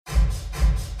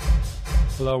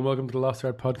Hello and welcome to the Lost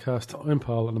Art Podcast. I'm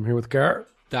Paul and I'm here with Gar.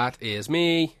 That is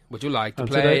me. Would you like to And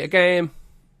play today- a game?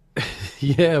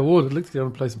 Yeah, I would. I'd like to get on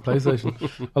and play some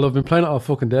PlayStation. Although I've been playing it all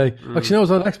fucking day. Actually, no, I was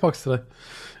on Xbox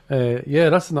today. Yeah,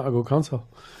 that's not a good console.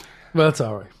 Well, it's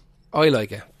alright. I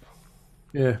like it.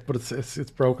 Yeah, but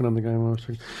it's broken on the game. I was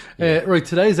thinking. Right,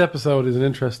 today's episode is an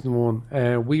interesting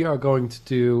one. We are going to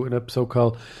do an episode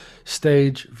called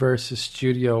Stage versus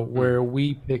Studio, where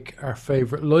we pick our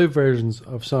favourite live versions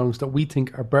of songs that we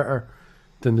think are better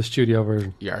than the studio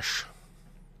version. Yes.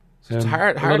 It's A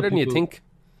lot harder of than you people- think.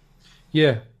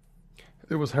 Yeah,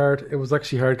 it was hard. It was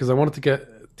actually hard because I wanted to get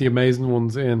the amazing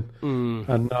ones in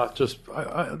and not just.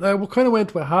 I kind of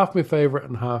went with half my favourite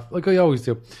and half, like I always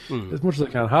do, as much as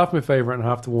I can. Half my favourite and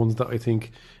half the ones that I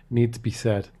think need to be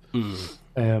said.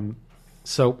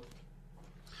 So,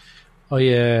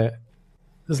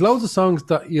 there's loads of songs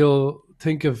that you'll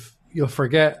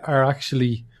forget are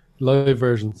actually live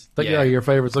versions that Yeah. are your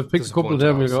favourites. I've picked There's a a couple of bunch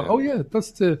of them and you those, go, oh yeah,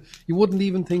 that's you wouldn't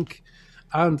even think.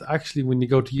 And actually, when you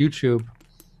go to YouTube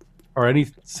or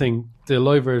anything, the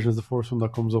live version is the first one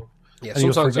that comes up. Yeah, and some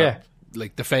you'll songs forget. are,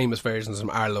 like the famous versions of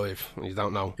them are live. And you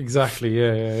don't know. Exactly,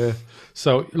 yeah.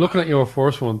 So, looking at your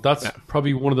first one, that's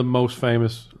probably one of the most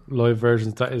famous live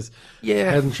versions. That is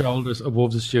head and shoulders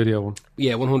above the studio one.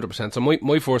 Yeah, 100%. So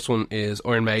my first one is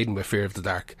Iron Maiden with Fear of the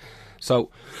Dark. So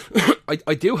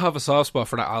I do have a soft spot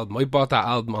for that album. I bought that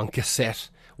album on cassette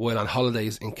while on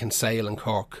holidays in Kinsale and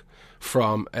Cork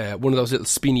from one of those little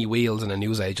spinny wheels in a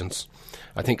newsagent's.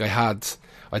 I think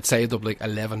I'd saved up like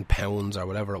 £11 or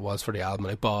whatever it was for the album,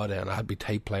 and I bought it, and I had my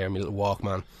tape player, my little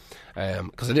Walkman,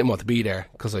 because I didn't want to be there,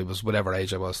 because I was whatever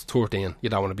age I was, 13. You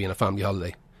don't want to be in a family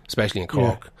holiday, especially in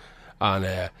Cork.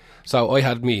 And so I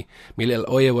had me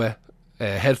little Iowa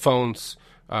headphones,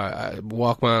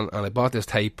 Walkman, and I bought this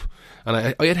tape, and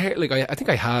I had heard, like I think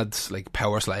I had like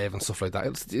Power Slave and stuff like that.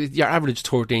 It's your average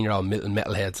 13-year-old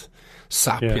metalhead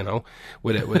sap, you know,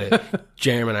 with a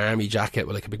German army jacket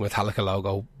with like a big Metallica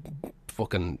logo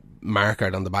fucking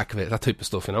markered on the back of it, that type of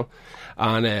stuff, you know.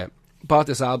 And bought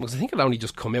this album because I think it only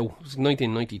just come out. It was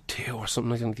 1992 or something,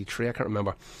 1993, I can't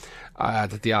remember,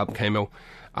 that the album came out.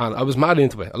 And I was mad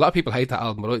into it. A lot of people hate that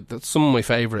album, but some of my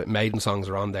favourite Maiden songs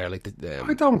are on there. Like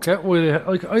I don't get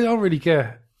I don't really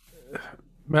get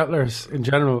metalers in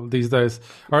general these days,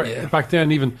 or back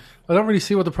then even. I don't really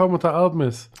see what the problem with that album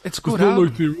is. It's a good not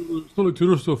album. it's not like the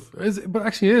other stuff. But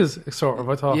actually is, sort of,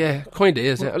 I thought. Yeah, kind of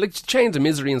is. Yeah. Like Chains of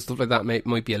Misery and stuff like that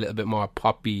might be a little bit more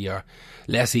poppy or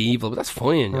less evil, but that's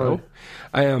fine, you know.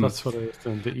 That's what I was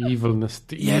doing. The evilness.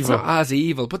 It's not as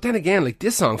evil. But then again, like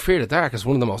this song, Fear the Dark, is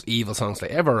one of the most evil songs they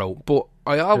ever wrote. But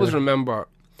I always remember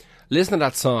listening to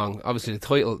that song, obviously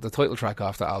the title track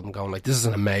off that album, going like, this is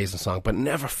an amazing song, but it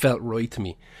never felt right to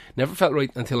me. Never felt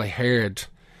right until I heard.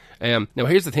 Now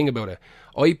here's the thing about it.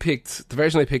 The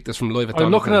version I picked is from Live at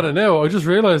I'm Donington. looking at it now. I just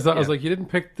realised that. I was like, you didn't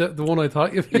pick the one I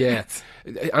thought you picked. Yeah,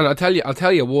 and I'll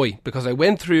tell you why. Because I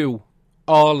went through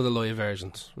all of the live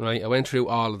versions, right? I went through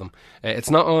all of them.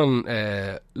 It's not on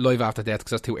Live After Death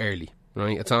because that's too early,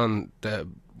 right? It's on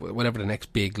whatever the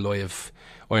next big live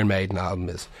Iron Maiden album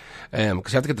is,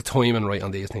 because you have to get the timing right on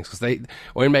these things. Because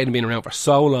Iron Maiden have been around for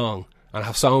so long and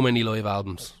have so many live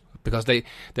albums. Because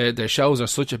their shows are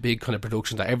such a big kind of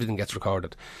production that everything gets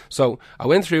recorded. So I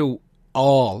went through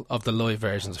all of the live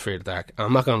versions of Fear the Dark, and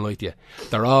I'm not going to lie to you,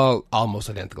 they're all almost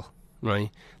identical, right?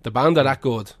 The band are that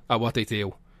good at what they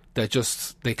do. They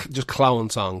just clown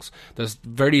songs. There's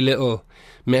very little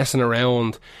messing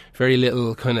around, very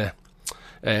little kind of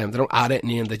they don't add anything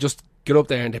in. They just get up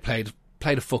there and they play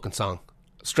the fucking song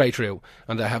straight through,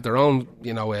 and they have their own,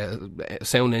 you know,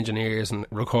 sound engineers and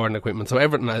recording equipment, so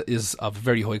everything is of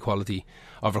very high quality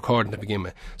of recording to begin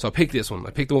with. So I picked this one. I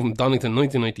picked the one from Donington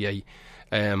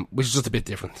 1998, which is just a bit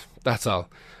different, that's all.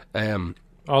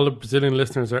 All the Brazilian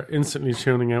listeners are instantly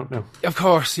tuning out now. Of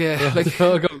course, yeah. Like,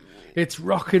 They'll go, it's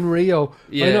Rock in Rio.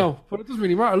 Yeah. I know, but it doesn't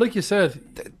really matter. Like you said,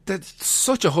 that's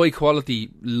such a high quality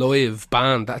live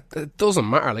band that it doesn't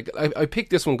matter. Like I picked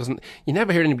this one because you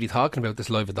never hear anybody talking about this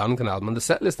Live at Donington album, and the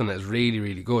set list on it is really,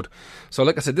 really good. So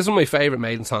like I said, this is one of my favourite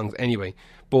Maiden songs anyway.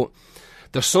 But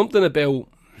there's something about,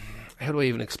 how do I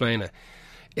even explain it?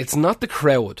 It's not the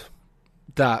crowd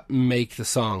that make the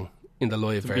song in the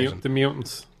live version. The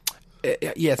mutants.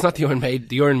 Yeah, it's not the Iron Maiden,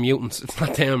 the Iron Mutants. It's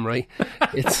not them, right?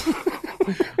 It's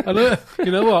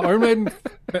you know what? Iron Maiden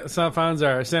fans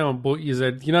are sound, but you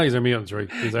said, you know, these are mutants, right?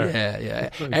 These are. Yeah.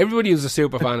 Everybody who's a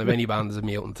super fan of any band is a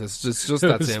mutant. It's just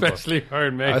that simple. Especially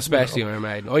Iron Maiden. Especially Iron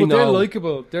Maiden. I But know they're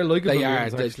likeable. They're likeable. they are.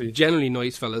 mutants, They're actually. generally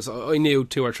nice fellas. I knew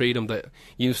 2 or 3 of them that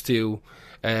used to.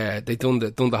 They done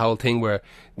the whole thing where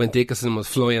when Dickinson was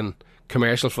flying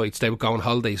commercial flights. They would go on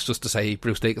holidays just to say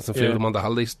Bruce Dickinson flew them on the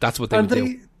holidays. That's what they would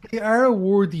do. They are a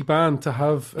worthy band to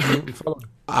have a mutant following.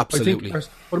 Absolutely. What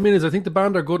I mean is, I think the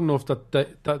band are good enough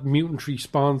that mutantry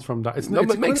spawns from that.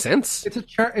 It makes sense.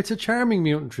 It's a charming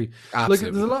mutantry. Absolutely.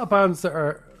 Like, there's a lot of bands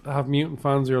that have mutant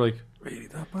fans. You're like, really,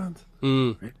 that band?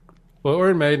 Well,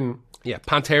 Iron Maiden. Yeah,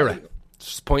 Pantera.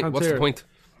 What's the point?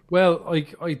 Well,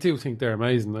 I do think they're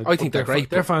amazing. I think they're great.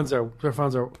 Their fans are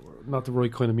not the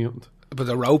right kind of mutant. But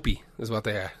they're ropey, is what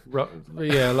they are.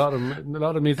 Yeah, a lot of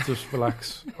them need to just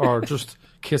relax or just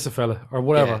kiss a fella or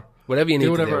whatever. Yeah, whatever you need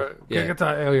do to whatever. do. Yeah. Get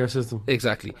that out of your system.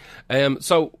 Exactly.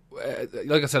 So,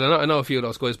 like I said, I know a few of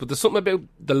those guys, but there's something about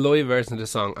the live version of the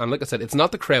song, and like I said, it's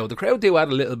not the crowd. The crowd do add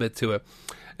a little bit to it.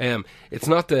 It's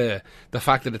not the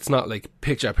fact that it's not like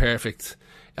picture perfect.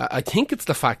 I think it's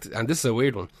the fact, and this is a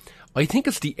weird one. I think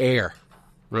it's the air.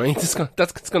 Right,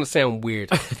 that's going to sound weird,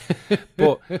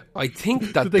 but I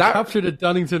think that did they capture the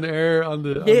Donington air on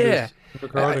the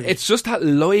recording? It's just that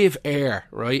live air,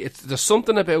 right? There's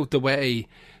something about the way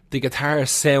the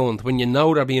guitars sound when you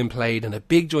know they're being played in a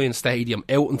big giant stadium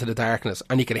out into the darkness,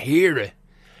 and you can hear it.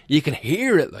 You can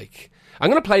hear it. Like, I'm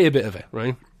going to play a bit of it,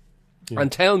 right? Yeah.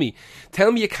 And tell me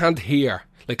you can't hear.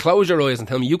 Like, close your eyes and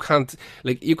tell me you can't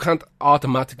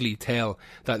automatically tell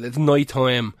that it's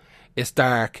nighttime. It's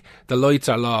dark, the lights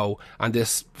are low, and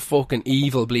this fucking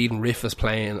evil bleeding riff is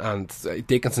playing, and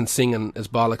Dickinson singing his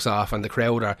bollocks off, and the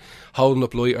crowd are holding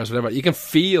up lighters, whatever. You can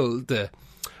feel the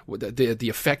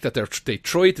effect that they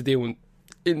tried to do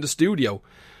in the studio,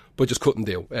 but just couldn't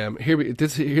do.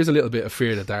 Here's a little bit of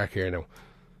Fear of the Dark here now.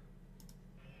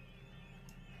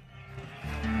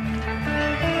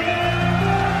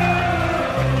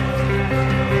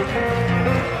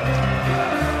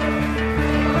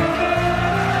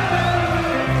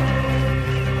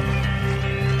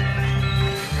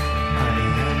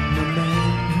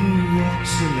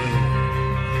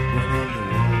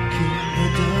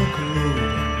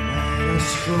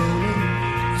 Strolling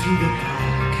through the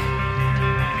park,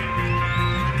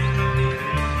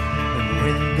 and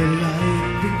when the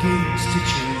light begins to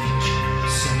change,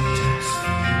 sometimes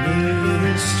feel a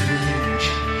little strange,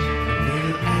 a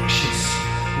little anxious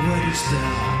when it's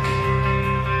dark.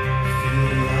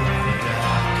 Fear of the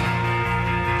dark,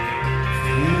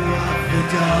 fear of the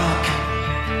dark.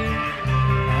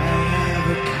 I have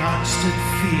a constant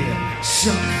fear,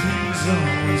 something's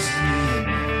always near.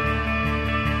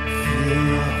 Fear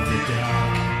of the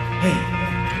dark. Hey.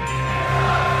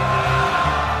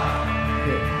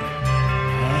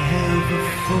 I have a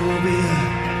phobia.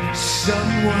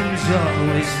 Someone's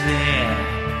always there.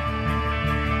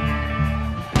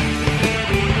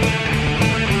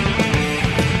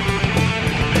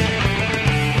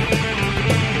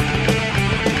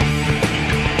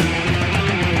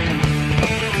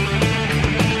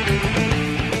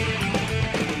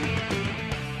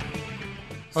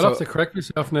 I'll have to correct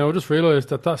myself now. I just realised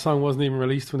that song wasn't even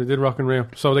released when they did Rock and Rio,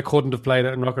 so they couldn't have played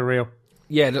it in Rock and Rio.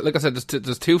 Yeah, like I said,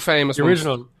 there's two famous the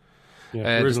original, ones.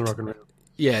 Yeah, the original Rock and Rio.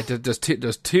 Yeah,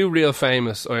 there's two real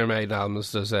famous Iron Maiden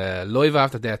albums. There's Live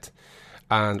After Death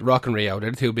and Rock and Rio. They're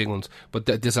the two big ones, but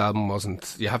this album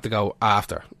wasn't. You have to go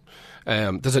after.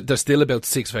 There's still about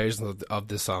 6 versions of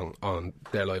this song on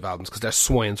their live albums because they're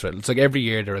swine thread. It's like every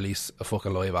year they release a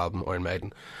fucking live album, Iron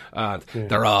Maiden, and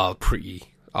they're all pretty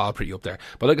up there.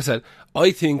 But like I said,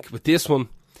 I think with this one,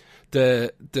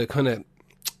 the kind of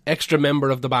extra member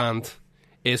of the band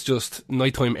is just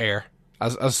nighttime air.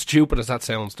 As stupid as that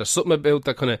sounds, there's something about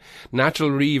the kind of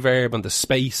natural reverb and the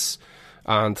space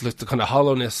and the kind of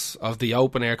hollowness of the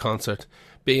open air concert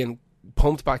being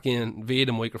pumped back in via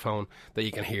the microphone that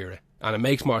you can hear it. And it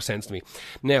makes more sense to me.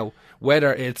 Now,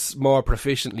 whether it's more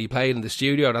proficiently played in the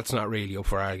studio, that's not really up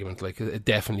for argument. Like, it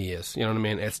definitely is. You know what I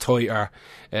mean? It's tighter.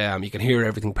 You can hear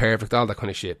everything perfect, all that kind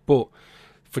of shit. But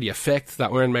for the effect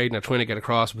that Iron Maiden are trying to get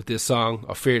across with this song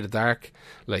of Fear the Dark,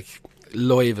 like,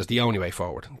 live is the only way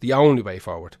forward. The only way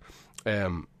forward.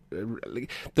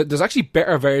 There's actually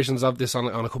better versions of this on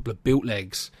a couple of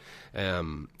bootlegs. I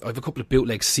have a couple of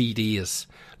bootleg CDs,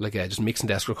 like just mixing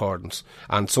desk recordings,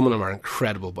 and some of them are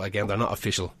incredible, but again, they're not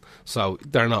official, so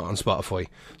they're not on Spotify,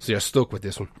 so you're stuck with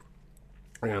this one.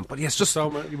 But yeah, it's just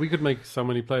we could make so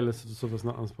many playlists of stuff that's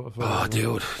not on Spotify. Oh,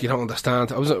 dude, you don't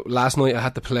understand. Last night I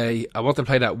wanted to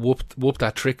play that Whoop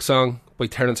That Trick song by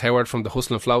Terrence Howard from the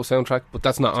Hustle and Flow soundtrack, but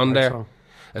that's not on there. Song.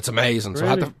 It's amazing. Really? So I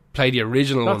had to play the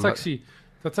original one.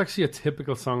 That's actually a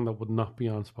typical song that would not be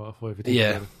on Spotify if you think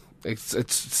about it.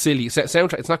 It's silly.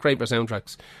 Soundtrack. It's not great for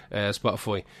soundtracks.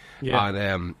 Spotify. Yeah.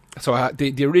 And so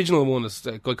the original one is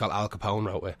a guy called Al Capone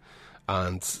wrote it,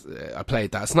 and I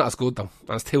played that. It's not as good though,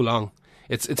 and it's too long.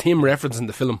 It's him referencing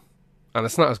the film and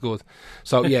it's not as good.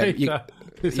 So yeah,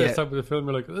 It's that type of the film.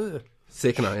 You're like, ugh.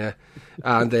 Sickener, yeah.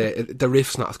 And the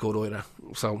riff's not as good either.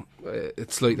 So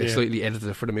it's slightly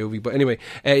edited for the movie. But anyway,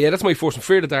 that's my first one.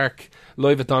 Fear the Dark,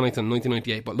 live at Donington,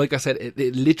 1998. But like I said,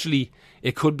 it literally,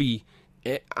 it could be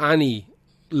any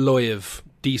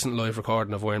decent live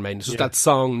recording of Iron Maiden. It's just that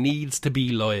song needs to be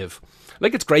live.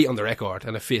 Like, it's great on the record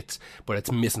and it fits, but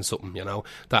it's missing something, you know.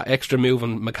 That extra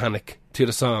moving mechanic to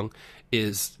the song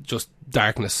is just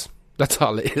darkness. That's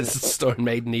all it is. Iron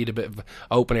Maiden need a bit of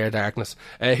open air darkness.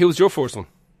 Who was your first one?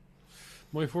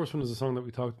 My first one is a song that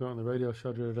we talked about on the radio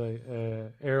show the other day,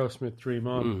 Aerosmith, Dream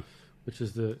On, which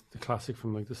is the classic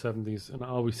from like the 70s, and it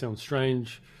always sounds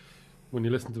strange when you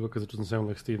listen to it because it doesn't sound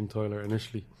like Steven Tyler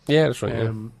initially. Yeah, that's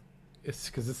right. It's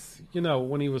because it's, you know,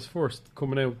 when he was first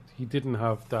coming out, he didn't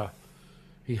have that.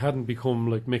 He hadn't become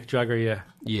like Mick Jagger yet.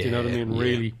 Yeah, do you know what I mean? yeah.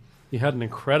 Really, he had an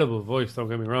incredible voice. Don't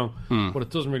get me wrong, but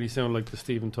it doesn't really sound like the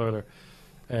Steven Tyler.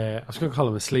 I was going to call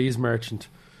him a sleaze merchant,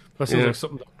 but that sounds like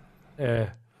something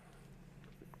that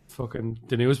fucking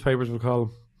the newspapers would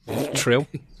call him. True.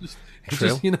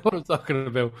 True. You know what I'm talking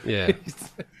about? Yeah.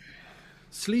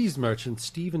 Sleaze merchant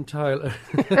Steven Tyler.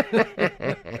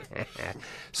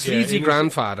 Sleazy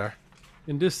grandfather.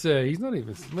 In this, he's not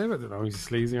even. Maybe I don't know. He's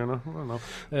sleazy or not. I don't know.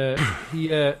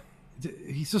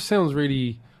 He just sounds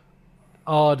really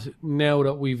odd now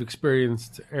that we've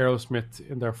experienced Aerosmith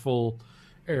in their full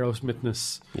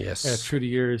Aerosmithness. Yes. Through the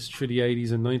years, through the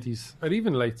 80s and 90s, and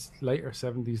even later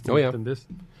 70s than this.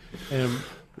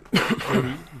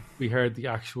 We heard the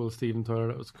actual Steven Tyler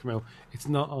that was come out. It's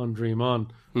not on Dream On.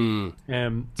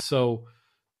 So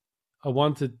I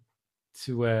wanted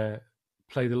to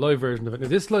play the live version of it. Now,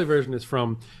 this live version is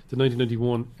from the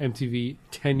 1991 MTV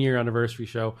 10-year anniversary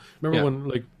show. Remember when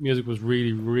like music was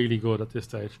really, really good at this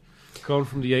stage? Going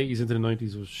from the 80s into the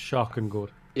 90s was shocking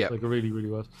good. Yeah. Like it really, really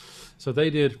was. So they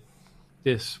did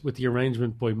this with the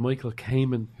arrangement by Michael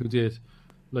Kamen, who did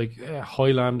like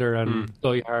Highlander and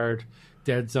Die Hard,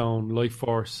 Dead Zone, Life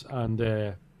Force,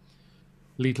 and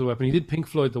Lethal Weapon. He did Pink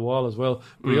Floyd The Wall as well,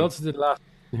 but he also did Last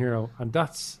Hero, and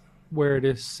that's where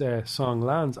this song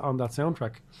lands on that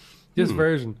soundtrack. This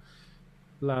version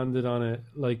landed on it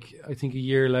like I think a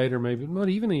year later, maybe not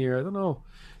even a year, I don't know.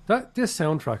 This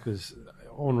soundtrack is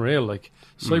unreal. Like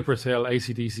Cypress Hill,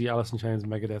 AC/DC, Alice in Chains,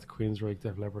 Megadeth, Queensryche,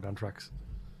 Def Leppard, Anthrax,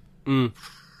 and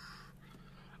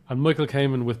Michael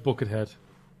Kamen with Buckethead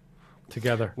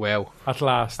together. Wow. At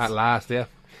last, Yeah.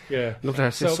 Yeah. Look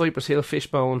at her. Cypress Hill,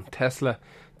 Fishbone, Tesla,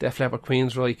 Def Leppard,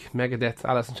 Queensryche, Megadeth,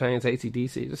 Alice in Chains,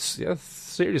 AC/DC. It's a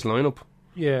serious lineup.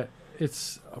 Yeah,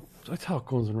 it's. I thought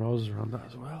Guns N' Roses were on that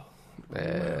as well.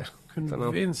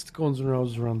 Convinced Guns N'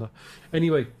 Roses were on that.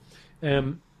 Anyway,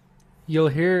 everyone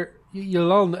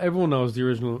knows the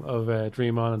original of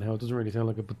Dream On and how it doesn't really sound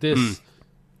like it, but this,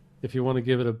 if you want to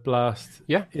give it a blast,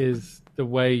 is the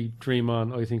way Dream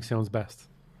On I think sounds best.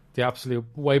 The absolute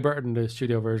way better than the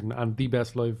studio version and the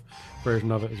best live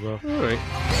version of it as well. All right.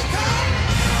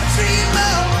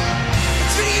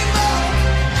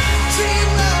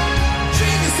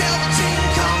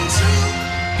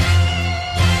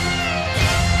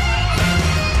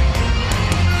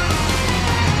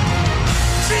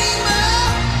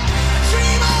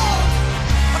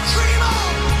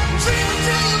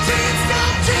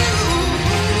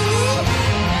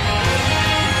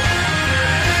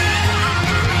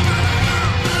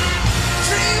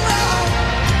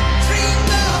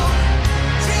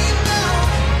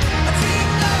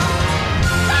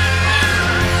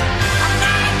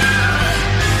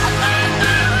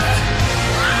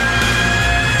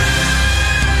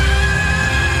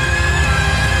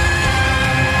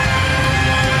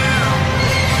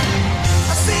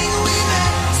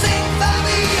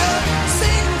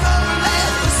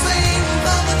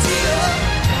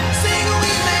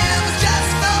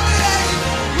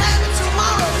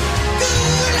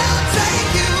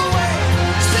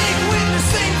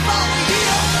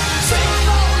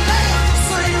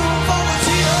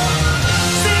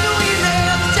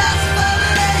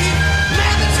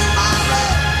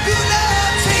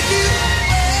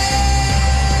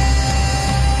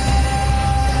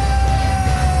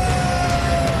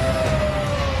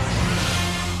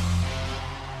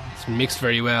 Mixed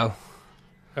very well.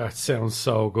 That sounds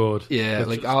so good. Yeah,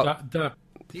 like the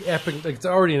epic. Like it's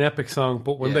already an epic song,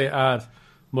 but when they add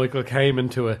Michael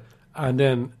Kamen to it, and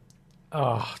then,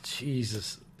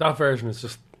 Jesus, that version is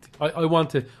just. I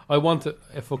want it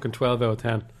a fucking 12 out of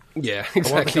 10. Yeah, I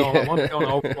want exactly. I want to go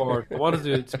overboard. I wanted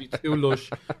it to be too lush.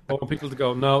 I want people to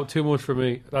go, no, too much for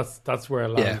me. That's where it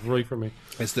lands, right for me.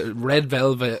 It's the red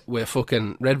velvet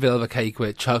cake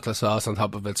with chocolate sauce on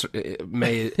top of it,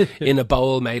 made in a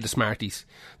bowl made of Smarties.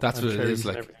 That's And what it cherries is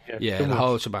and like. everything, Yeah, too the much.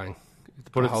 whole shebang.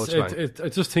 But The whole shebang. I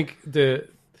just think the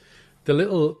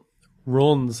little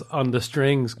runs on the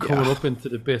strings coming up into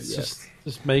the bits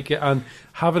just make it, and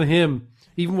having him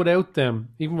even without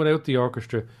the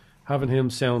orchestra, having him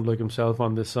sound like himself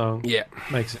on this song, Yeah.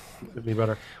 makes it infinitely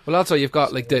better. Well, also you've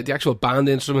got like the actual band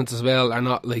instruments as well are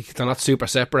not like they're not super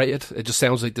separated. It just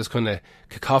sounds like this kind of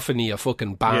cacophony of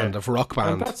fucking band of rock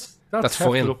band. And that's That's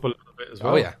hefted fine. up a little bit as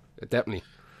well. Oh yeah, definitely.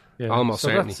 Yeah. Almost so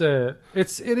certainly.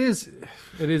 That's it is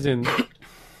in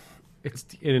it's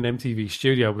in an MTV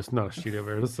studio, but it's not a studio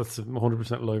version. That's a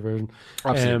 100% live version.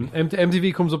 Absolutely.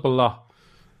 MTV comes up a lot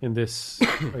in this.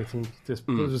 I think this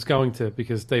is going to,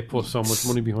 because they put so much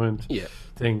money behind Yeah.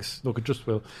 things. Look, it just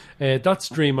will. That's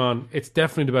Dream On. It's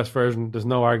definitely the best version. There's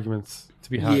no arguments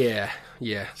to be had.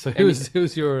 Yeah. So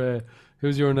who's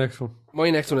your next one?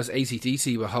 My next one is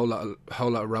AC/DC with whole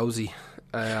lot of Rosie.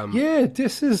 Yeah,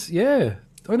 this is I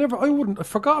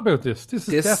forgot about this. This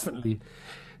is definitely.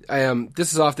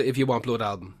 This is off the If You Want Blood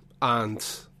album, and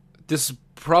this is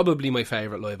probably my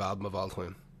favourite live album of all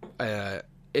time.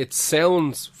 It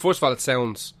sounds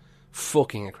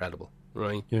fucking incredible,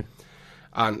 right? Yeah.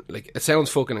 And like it sounds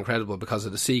fucking incredible because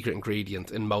of the secret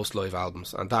ingredient in most live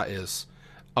albums, and that is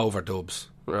overdubs,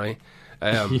 right?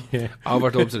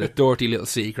 Overdubs are the dirty little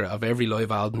secret of every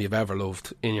live album you've ever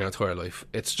loved in your entire life.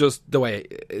 It's just the way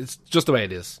it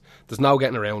is. There's no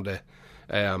getting around it.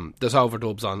 There's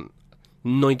overdubs on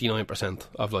 99%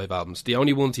 of live albums. The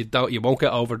only ones you won't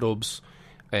get overdubs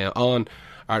on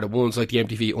are the ones like the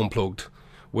MTV Unplugged,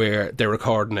 where they're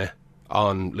recording it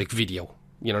on like video.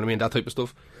 You know what I mean? That type of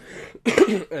stuff.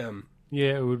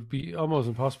 Yeah, it would be almost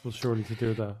impossible, surely, to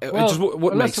do that. It just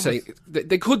wouldn't make sense.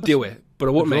 They could do it, but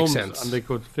it wouldn't make sense. And they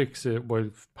could fix it while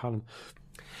panning.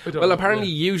 Well, apparently,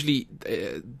 usually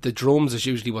the drums is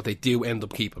usually what they do end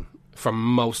up keeping from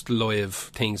most live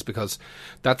things, because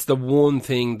that's the one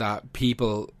thing that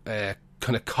people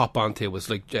kind of cop onto was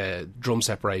like drum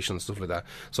separation and stuff like that.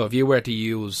 So if you were to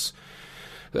use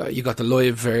you got the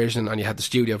live version and you had the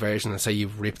studio version, and say you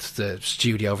ripped the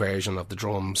studio version of the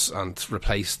drums and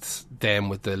replaced them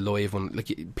with the live one,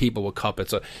 like people would cop it.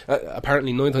 So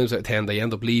apparently 9 times out of 10 they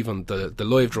end up leaving the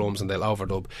live drums and they'll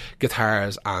overdub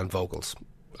guitars and vocals,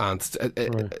 and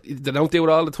they don't do it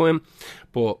all the time,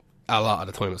 but a lot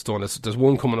of the time it's done. There's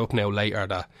one coming up now later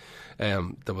that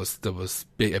there was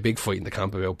a big fight in the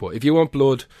camp about. But If You Want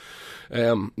Blood,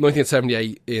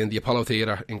 1978 in the Apollo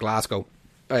Theatre in Glasgow.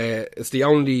 It's the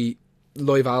only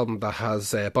live album that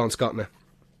has Bon Scott in it.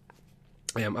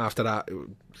 After that,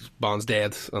 Bon's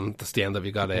dead, and that's the end of it.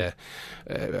 You got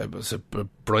was it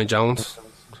Brian Jones?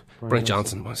 Brian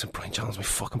Johnson. Was it Brian Jones? My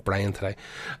fucking brain today.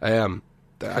 I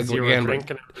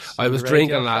was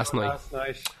drinking last night.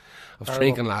 I was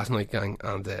drinking last night, gang,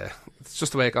 and it's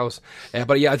just the way it goes.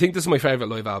 But yeah, I think this is my favourite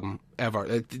live album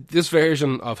ever. This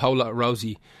version of Whole Lot of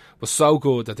Rosie was so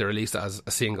good that they released it as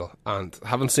a single, and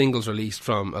having singles released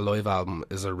from a live album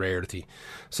is a rarity.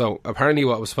 So apparently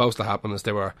what was supposed to happen is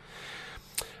there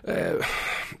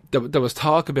was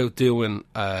talk about doing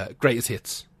greatest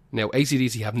hits. Now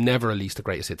AC/DC have never released the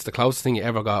greatest hits. The closest thing you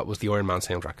ever got was the Iron Man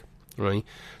soundtrack, right?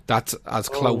 That's as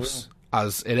close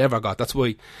as it ever got. That's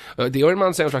why the Iron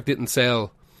Man soundtrack didn't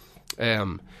sell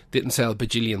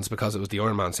bajillions because it was the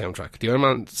Iron Man soundtrack. The Iron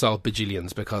Man sold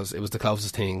bajillions because it was the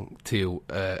closest thing to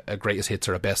a greatest hits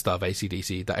or a best of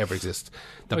AC/DC that ever exists.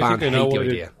 The band hate the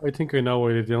idea. I think I know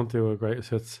why they don't do a greatest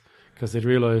hits, because they'd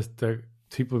realise that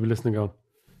people will be listening going,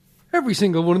 every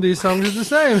single one of these songs is the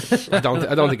same. I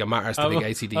don't think it matters to big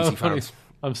AC/DC fans.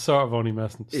 I'm sort of only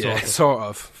messing. Sort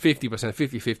of 50%,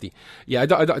 50-50. Yeah,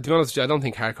 to be honest with you, I don't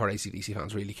think hardcore AC/DC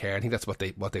fans really care. I think that's what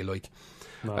they like.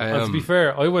 No. And to be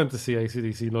fair, I went to see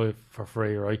AC/DC live for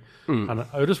free, right? And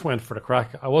I just went for the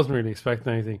crack. I wasn't really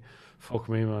expecting anything. Fuck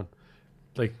me, man.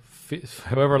 Like,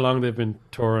 however long they've been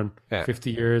touring, 50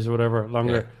 years or whatever,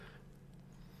 longer.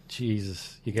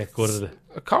 Jesus, you get good at it.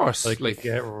 Of course. Like you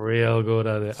get real good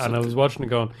at it. And I was watching it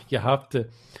going, you have to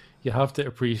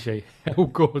appreciate how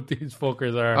good these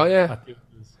fuckers are. Oh, yeah. At this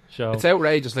show. It's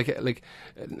outrageous. Like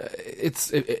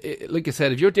it's like I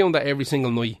said, if you're doing that every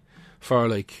single night for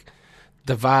like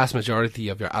the vast majority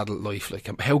of your adult life, like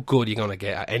how good are you gonna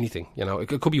get at anything? You know, it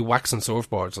could be waxing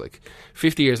surfboards. Like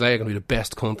 50 years later, you're gonna be the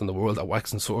best cunt in the world at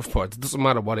waxing surfboards. It doesn't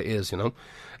matter what it is, you know.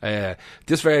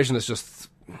 This version is just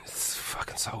it's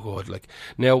fucking so good. Like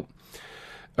now,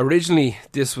 originally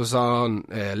this was on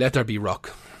Let There Be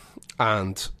Rock,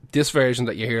 and this version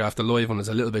that you hear off the live one is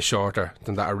a little bit shorter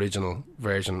than that original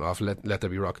version of Let There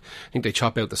Be Rock. I think they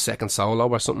chop out the second solo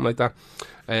or something like that.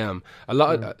 A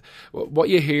lot of, what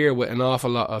you hear with an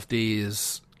awful lot of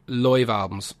these live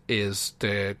albums is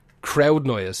the crowd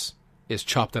noise is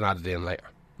chopped and added in later,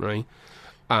 right?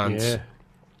 And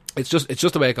it's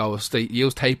just the way it goes. They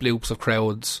use tape loops of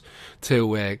crowds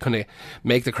to kind of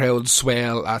make the crowd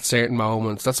swell at certain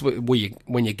moments. That's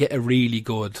when you get a really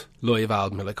good live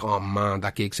album, you're like, oh man,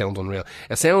 that gig sounds unreal.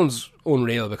 It sounds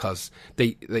unreal because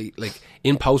they like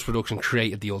in post production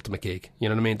created the ultimate gig. You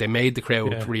know what I mean? They made the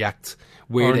crowd react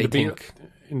where they think.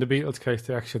 In the Beatles' case,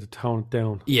 they actually had to tone it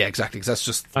down. Yeah, exactly. Because that's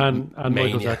just and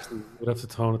Michael Jackson would have to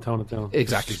tone it down.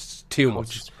 Exactly, it's too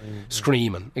much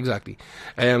screaming. Exactly.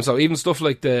 So even stuff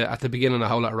like at the beginning of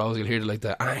Whole Lot of Rose, you'll hear like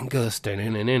the Angus,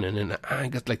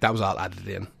 Angus, like that was all added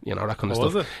in. You know, that kind of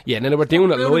stuff. Was it? Yeah, and then they were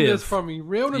doing it live. This for me,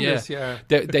 ruining this. Yeah,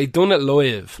 they done it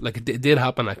live. Like it did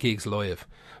happen at gigs live,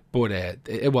 but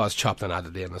it was chopped and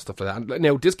added in and stuff like that.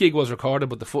 Now this gig was recorded,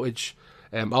 but the footage,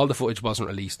 all the footage wasn't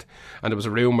released, and there was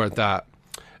a rumor that.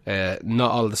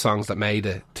 Not all the songs that made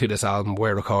it to this album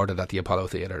were recorded at the Apollo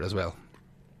Theatre as well.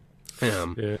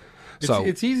 So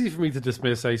it's easy for me to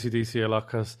dismiss AC/DC a lot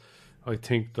because I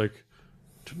think like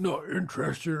it's not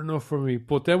interesting enough for me.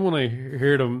 But then when I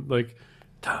hear them like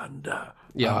Tanda,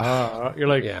 you're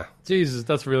like, Jesus,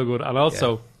 that's real good. And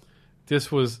also,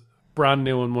 this was brand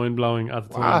new and mind blowing at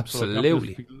the time.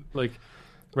 Absolutely, so like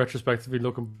retrospectively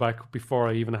looking back before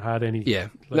I even had any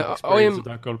experience of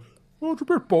that going. Well, it's a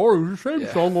bit boring. It's the same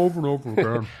song over and over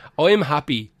again. I am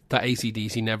happy that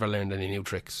AC/DC never learned any new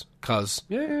tricks because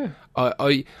I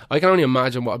can only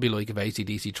imagine what it'd be like if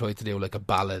AC/DC tried to do like a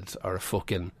ballad or a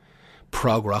fucking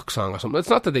prog rock song or something. It's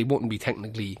not that they wouldn't be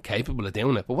technically capable of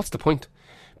doing it, but what's the point?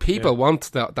 People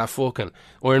want that fucking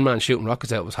Iron Man shooting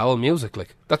rockets out of his whole music.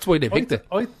 Like that's why they picked it.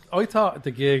 I thought at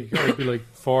the gig I'd be like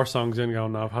 4 songs in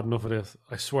going, no, I've had enough of this.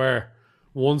 I swear.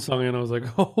 One song and I was like,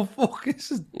 "Oh fuck,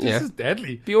 this is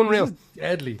deadly, be unreal, this is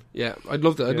deadly." Yeah, I'd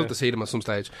love to see them at some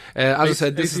stage. As I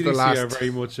said, this is the last. Are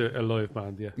very much a live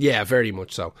band, yeah, very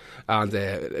much so.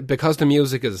 And because the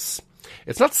music it's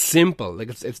not simple. Like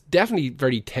it's definitely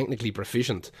very technically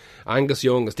proficient. Angus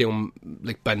Young is doing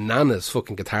like bananas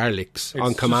fucking guitar licks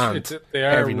on command. They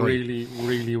are really,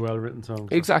 really well written songs.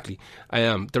 Exactly.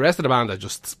 The rest of the band are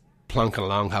just plonking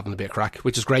along, having a bit of crack,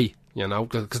 which is great. You know,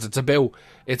 because it's about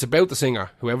the singer,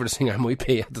 whoever the singer might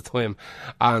be at the time,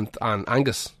 and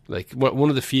Angus, like one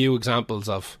of the few examples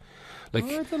of, like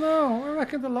I don't know. I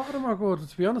reckon a lot of them are good.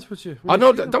 To be honest with you, I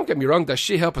know. Don't get me wrong. They're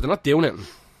shit help, but they're not doing it.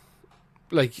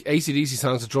 Like AC/DC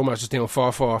sounds, the drummer is just doing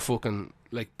 4/4 fucking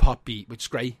like pop beat, which is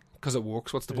great because it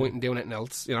works. What's the point in doing anything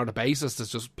else? You know, the bassist is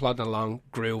just plodding along,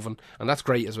 grooving, and that's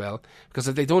great as well. Because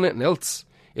if they done anything else,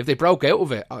 if they broke out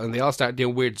of it and they all start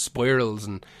doing weird spirals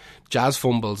and jazz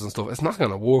fumbles and stuff, it's not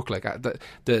going to work. Like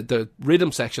the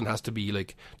rhythm section has to be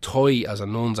like toy as a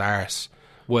nun's arse,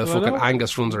 while fucking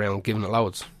Angus runs around giving it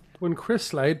loads. When Chris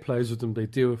Slade plays with them, they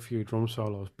do a few drum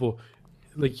solos, but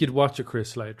like you'd watch a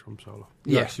Chris Slade drum solo.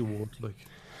 You actually would. Like,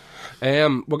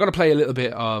 we're going to play a little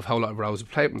bit of Whole Lot of Rose.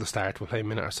 We'll play it from the start. We'll play a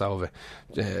minute or so of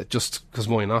it, just because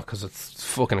why not? Because it's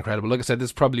fucking incredible. Like I said, this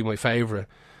is probably my favourite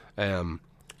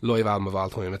live album of all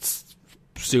time. It's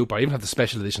super. I even have the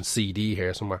special edition CD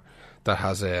here somewhere that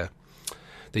has they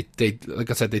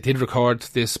like I said, they did record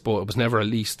this, but it was never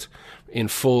released in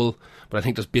full. But I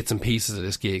think there's bits and pieces of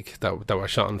this gig that were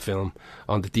shot on film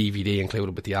on the DVD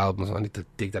included with the albums. I need to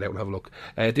dig that out and have a look.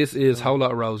 This is Whole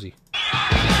Lot of Rosie.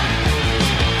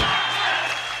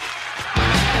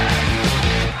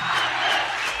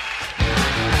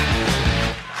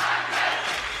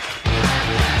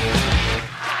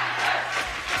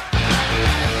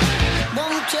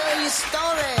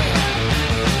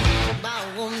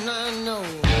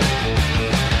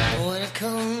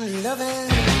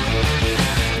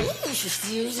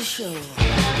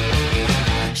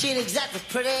 She ain't exactly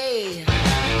pretty,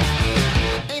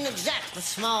 ain't exactly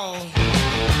small.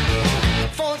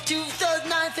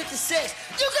 4-2-3-9-56.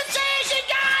 You can say she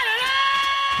got it all.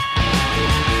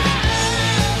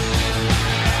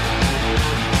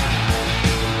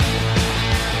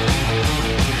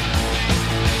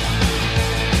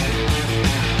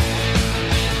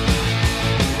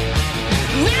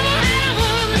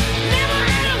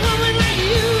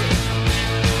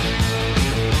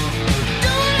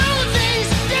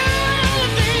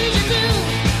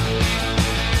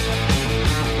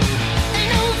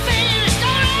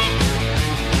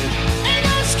 Ain't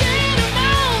no scared of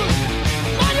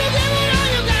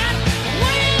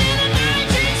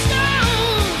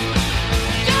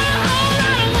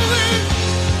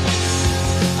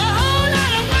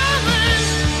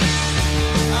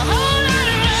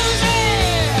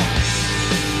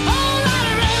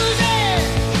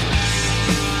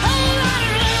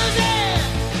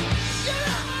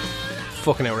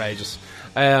fucking outrageous.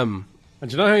 And do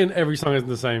you know how in every song isn't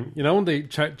the same? You know when they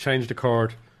change the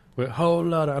chord with a whole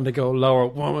lot and they go lower,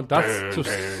 woman, that's just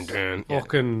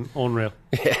fucking unreal.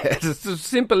 Yeah, it's just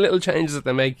simple little changes that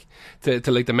they make to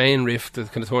like the main riff to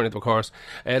kind of turn into a chorus.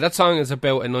 That song is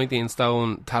about a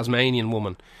 19-stone Tasmanian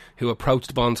woman who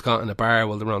approached Bon Scott in a bar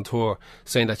while they were on tour,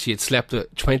 saying that she had slept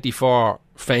with 24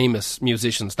 famous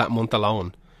musicians that month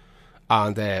alone,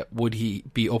 and would he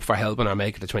be up for helping her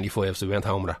make it to 25? So we went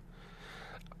home with her,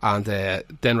 and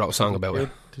then wrote a song about it.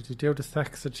 Did you do the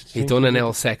sex? He done an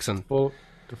L sex and the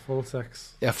full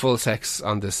sex. Yeah, full sex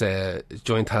on this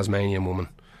giant Tasmanian woman,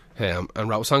 and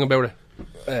wrote a song about it.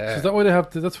 So is that why they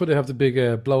have? That's why they have the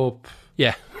big blow up.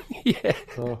 Yeah, yeah,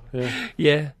 oh, yeah,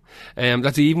 yeah.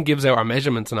 That he even gives out our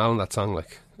measurements and all in that song.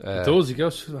 Like, it does. He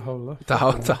goes through the whole lot. The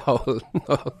whole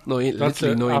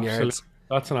literally 9 yards.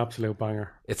 That's an absolute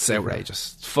banger. It's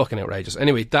outrageous. It's fucking outrageous.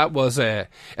 Anyway, that was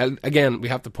again. We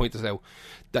have to point this out.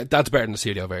 That's better than the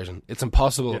studio version. It's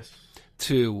impossible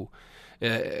to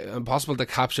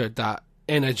capture that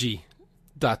energy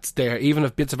that's there. Even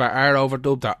if bits of it are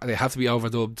overdubbed, they have to be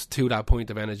overdubbed to that point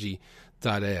of energy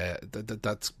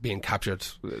that's being captured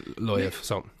live.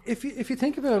 So if you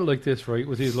think about it like this, right,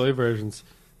 with these live versions,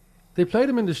 they play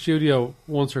them in the studio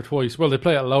once or twice. Well, they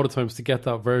play it a lot of times to get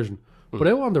that version, but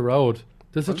out on the road,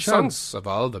 there's a chance. Songs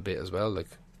evolved a bit as well. Like,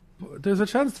 there's a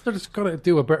chance they're just going to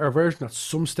do a better version at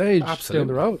some stage down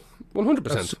the road.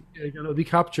 100%. It'll be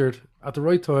captured at the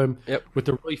right time with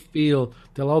the right feel.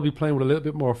 They'll all be playing with a little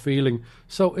bit more feeling.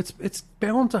 So it's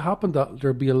bound to happen that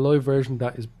there'll be a live version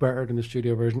that is better than the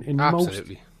studio version in most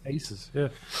cases. Yeah,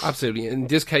 absolutely. In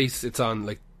this case, it's on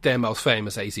like their most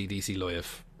famous AC/DC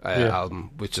live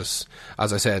album, which is,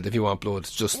 as I said, If You Want Blood,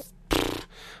 it's just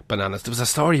bananas. There was a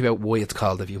story about why it's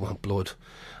called If You Want Blood.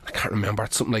 I can't remember.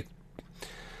 It's something like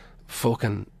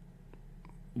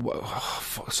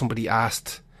somebody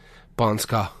asked Bon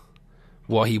Scott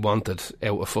what he wanted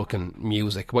out of fucking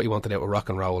music, what he wanted out of rock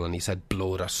and roll, and he said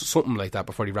blood or something like that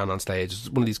before he ran on stage. It's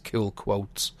one of these cool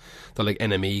quotes that like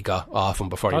NME got off him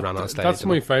before he ran on stage. That's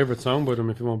my favourite song by them.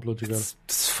 If You Want Blood, you got it.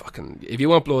 It's fucking If You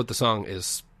Want Blood, the song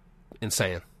is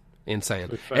insane.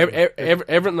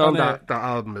 Everything on that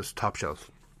album is top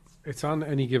shelf. It's on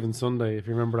Any Given Sunday, if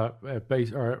you remember that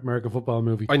base or American football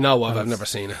movie. I know of, I've never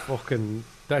seen it. Fucking,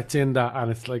 that's in that, and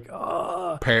it's like,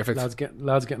 perfect.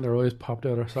 Lads getting their eyes popped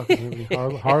out of their sockets and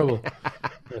everything. Horrible.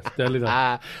 It's deadly.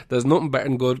 There's nothing better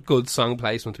than good song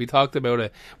placement. We talked about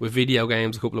it with video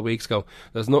games a couple of weeks ago.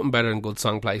 There's nothing better than good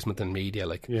song placement in media.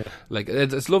 Like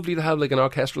it's lovely to have like an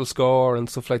orchestral score and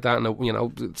stuff like that,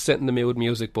 and setting the mood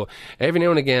music. But every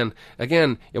now and again,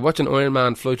 you're watching Iron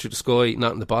Man fly through the sky,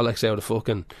 knocking the bollocks out of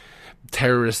fucking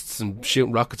terrorists and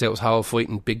shooting rockets out his hole,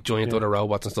 fighting big giant other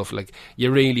robots and stuff. Like,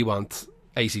 you really want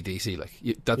AC/DC. Like,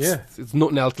 it's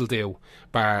nothing else to do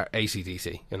bar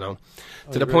AC/DC, to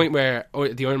the point where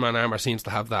the Iron Man armor seems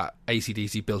to have that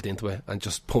AC/DC built into it and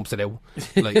just pumps it out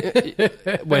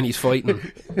like when he's fighting,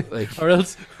 like, or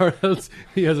else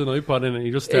he has an iPod in it and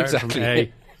he just starts from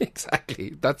A.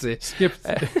 Exactly, that's it. Skipped.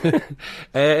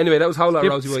 Anyway, that was Whole Lot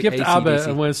Rosie White. Skipped ABBA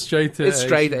and went straight to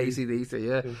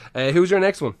AC/DC. Yeah. Who's your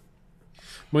next one?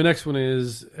 My next one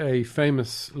is a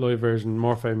famous live version,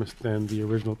 more famous than the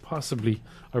original, possibly,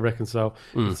 I reckon so.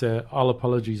 It's All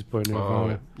Apologies by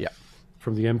Nirvana.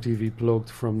 From the MTV Plugged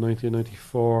from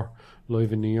 1994,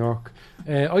 live in New York.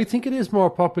 I think it is more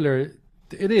popular.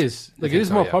 It is. Like, it is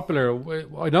more popular.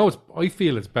 I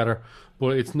feel it's better,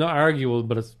 but it's not arguable,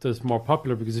 but it's more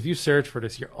popular, because if you search for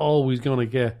this, you're always going to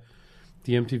get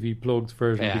the MTV Plugged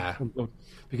version. Yeah.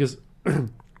 Because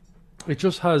it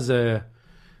just has a...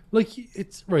 Like,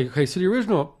 it's... Right, okay, so the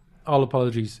original All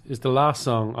Apologies is the last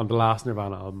song on the last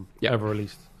Nirvana album ever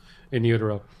released, In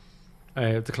Utero.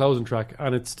 The closing track,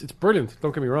 and it's brilliant,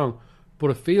 don't get me wrong, but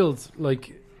it feels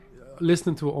like,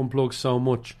 listening to it unplugged so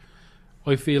much,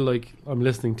 I feel like I'm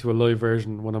listening to a live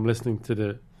version when I'm listening to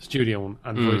the studio one,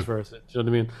 and vice versa. Do you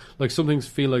know what I mean? Like, some things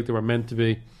feel like they were meant to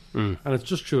be, and it's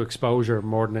just through exposure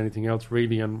more than anything else,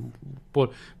 really.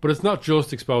 But it's not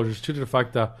just exposure; it's due to the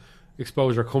fact that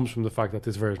exposure comes from the fact that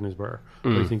this version is better.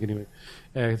 I think, anyway.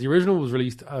 The original was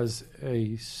released as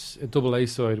a double A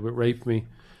side with "Rape Me,"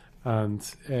 and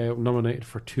nominated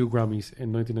for 2 Grammys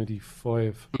in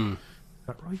 1995. Is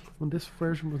that right? When this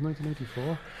version was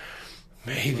 1994.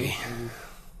 Maybe.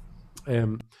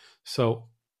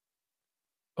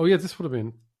 This would have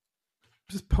been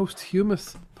just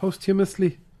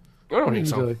posthumously. I don't think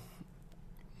so.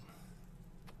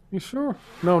 You sure?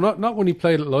 No, not when he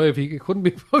played it live. He couldn't be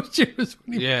posthumous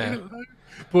when he played it live.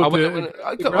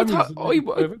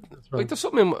 But there's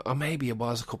something. Maybe it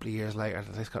was a couple of years later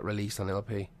that this got released on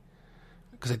LP.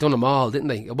 because they'd done them all, didn't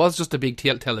they? It was just a big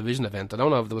television event. I don't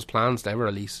know if there was plans to ever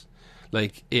release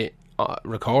like it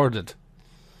recorded,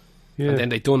 and then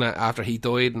they'd done it after he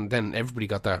died, and then everybody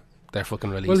got their fucking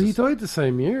releases. Well, he died the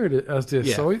same year as this,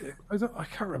 Yeah. so I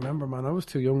can't remember, man. I was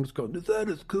too young to go, that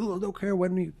is cool, I don't care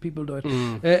when people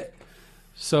died.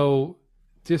 So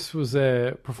this was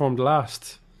performed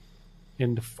last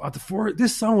in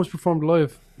this song was performed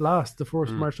live last, the 4th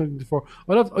of March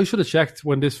 1994. I should have checked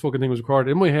when this fucking thing was recorded.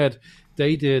 In my head,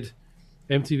 they did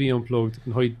MTV Unplugged,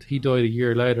 and he died a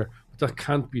year later. But that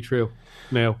can't be true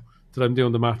now that I'm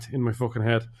doing the math in my fucking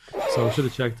head. So I should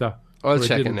have checked that. I'll but I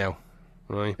check it didn't. now.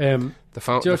 Right. Um, The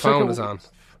phone Joe, check is it- on.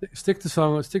 Stick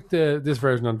this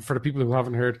version on for the people who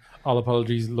haven't heard All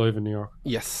Apologies live in New York.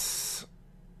 Yes.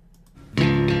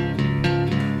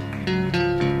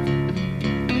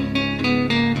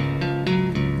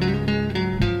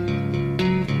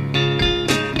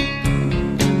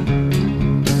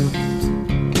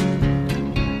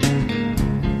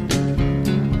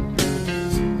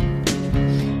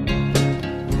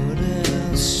 What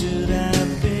else should I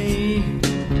be?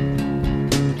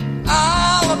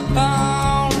 All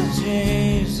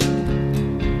apologies.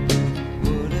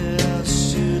 What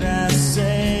else should I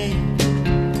say?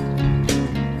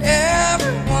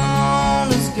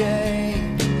 Everyone is gay.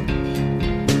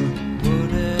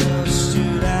 What else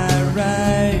should I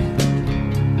write?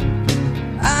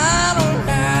 I don't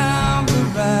have the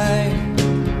right.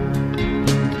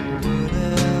 What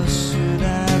else should I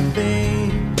be?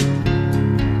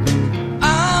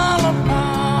 All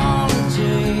apologies.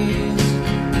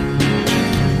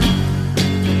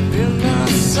 In the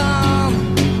sun,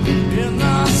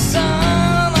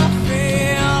 I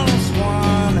feel as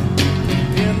one.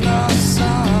 In the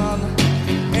sun,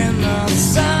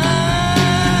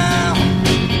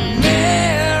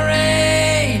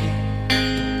 married.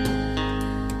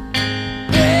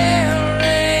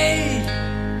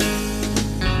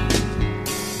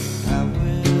 I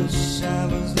wish I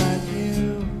was like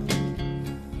you.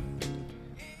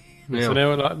 Yeah. So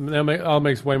now it all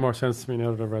makes way more sense to me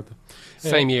now that I've read that.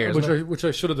 Same year, isn't which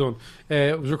I should have done.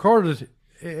 It was recorded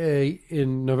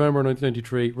in November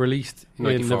 1993, released in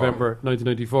 94. November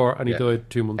 1994, and he Yeah. died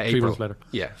 3 months later.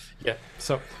 Yeah. Yeah.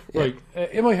 So, right,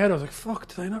 in my head, I was like, fuck,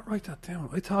 did I not write that down?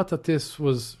 I thought that this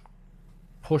was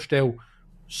pushed out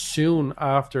soon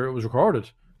after it was recorded.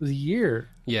 It was a year.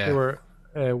 Yeah. They were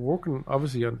working,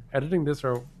 obviously, on editing this.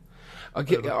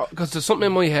 Because there's something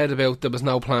in my head about there was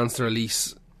no plans to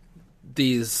release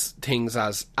these things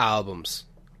as albums.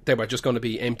 They were just going to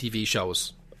be MTV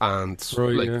shows, and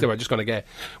they were just going to get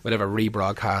whatever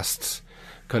rebroadcasts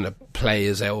kind of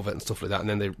plays out of it and stuff like that. And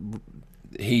then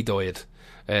he died.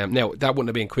 Now that wouldn't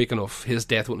have been quick enough. His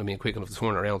death wouldn't have been quick enough to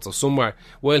turn around. So somewhere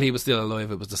while he was still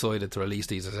alive, it was decided to release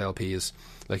these as LPs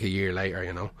like a year later.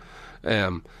 You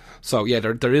know. So yeah,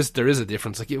 there is a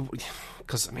difference. Like,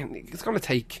 because I mean, it's going to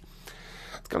take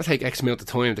X amount of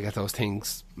time to get those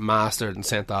things mastered and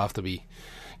sent off to be,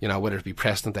 you know, whether it be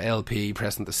pressed into LP,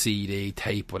 pressed into CD,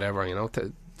 tape, whatever, you know.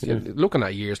 You're looking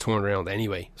at years turning around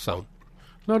anyway. So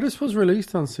No, this was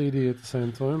released on CD at the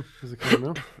same time as it came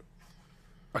out.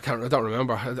 I don't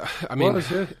remember. I mean,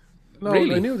 Was it? No,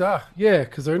 really? I knew that. Yeah,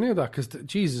 because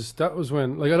Jesus, that was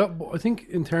when. Like, I think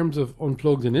in terms of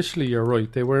Unplugged initially, you're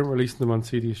right. They weren't releasing them on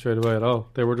CD straight away at all.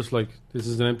 They were just like, this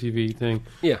is an MTV thing.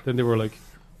 Yeah. Then they were like,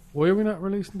 why are we not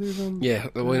releasing these on? yeah,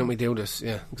 why don't we do this?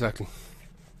 Yeah, exactly.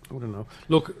 I don't know.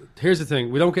 Look, here's the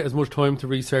thing. We don't get as much time to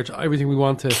research everything we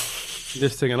want to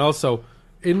this thing. And also,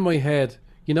 in my head,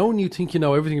 you know when you think you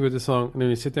know everything about this song, and then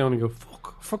you sit down and go,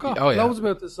 forgot Oh, yeah. loads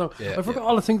about this song. Yeah, I forgot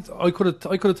all the things. I could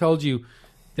have told you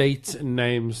dates and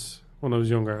names when I was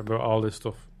younger about all this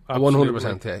stuff.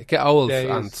 100%. Yeah, get old Days.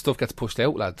 and stuff gets pushed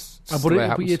out, lads. It's But, the way it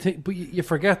but you happens. think, but you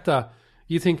forget that.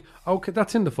 You think, okay,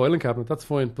 that's in the filing cabinet. That's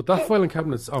fine. But that filing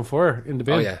cabinet's on fire in the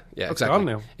bin. Oh yeah, That's exactly. gone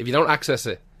now. If you don't access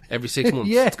it every 6 months,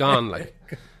 Yeah. it's gone. Like,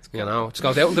 you know, it just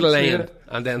goes out into the lane, Yeah.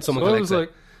 and then someone So collects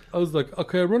it. I was like,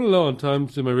 okay, I'm running low on time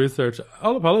to do my research.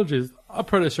 All apologies. I'm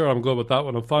pretty sure I'm good with that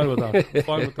one. I'm fine with that. I'm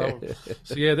fine with that one.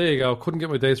 So yeah, there you go. Couldn't get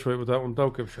my dates right with that one.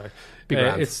 Don't give a shit. Be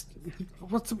grand.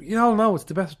 You all know it's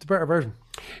the better version.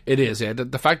 It is, yeah.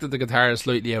 The fact that the guitar is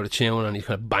slightly out of tune and he's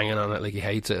kind of banging on it like he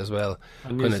hates it as well.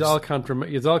 And Kinda you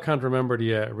all can't remember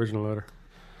the original letter.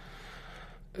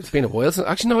 it's been a while since.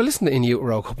 Actually, no, I listened to In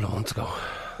Utero a couple of months ago.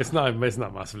 It's not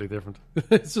massively different.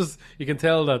 It's just you can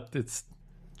tell that it's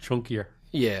chunkier.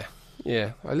 Yeah,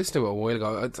 yeah. I listened to it a while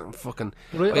ago. I'm fucking.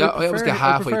 But I always get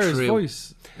halfway prefer his through.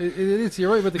 voice. It is.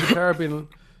 You're right about the guitar being.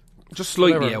 Just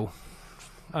slightly Whatever. out.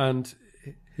 And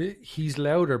he's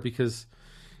louder because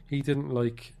he didn't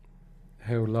like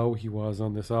how low he was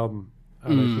on this album.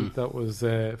 and I think that was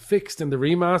fixed in the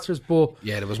remasters. But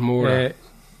Yeah, there was more.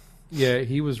 yeah,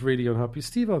 he was really unhappy.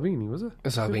 Steve Albini, was it?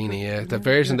 It's Albini, yeah. The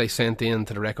version they sent in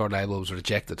to the record label was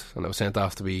rejected, and it was sent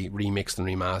off to be remixed and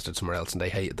remastered somewhere else, and they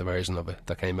hated the version of it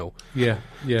that came out. Yeah.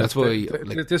 That's why,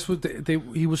 This was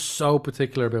he was so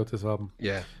particular about this album.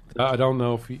 Yeah. I don't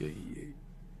know if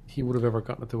he would have ever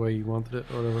gotten it the way he wanted it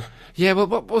or whatever. Yeah, well,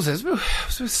 what was this? It was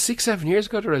about 6-7 years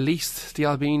ago they released the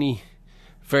Albini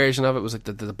version of it. It was like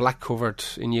the black covered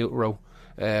in utero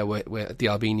with the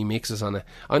Albini mixes on it.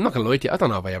 I'm not going to lie to you, I don't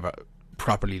know if I ever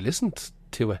properly listened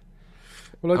to it.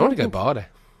 Well, I don't think I bought it.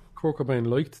 Kurt Cobain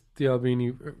liked the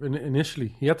Albini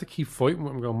initially. He had to keep fighting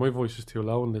with him, going, my voice is too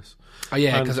low in this. Oh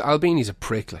yeah, because Albini's a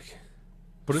prick, like.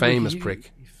 But Famous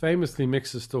prick. He famously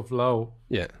mixes stuff low.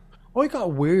 Yeah. I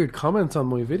got weird comments on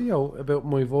my video about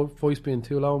my voice being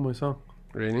too low in my song.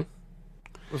 Really?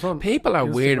 It was on People are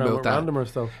Instagram weird about with that. randomer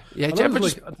stuff. Yeah, And do you I ever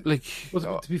was just,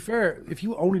 well, to be fair, if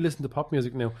you only listen to pop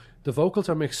music now, the vocals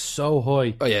are mixed so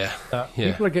high oh yeah. that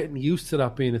Yeah. people are getting used to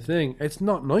that being a thing. It's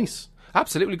not nice.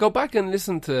 Absolutely. Go back and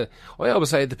listen to... I always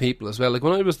say to people as well, like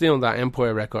when I was doing that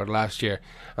Empire record last year,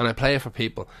 and I play it for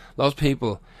people, those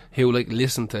people who like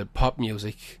listen to pop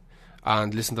music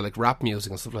and listen to like rap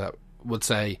music and stuff like that would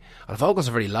say, oh, the vocals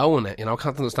are very low in it, you know, I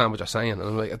can't understand what you're saying. And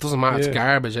I'm like, it doesn't matter, it's Yeah.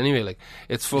 garbage anyway, like,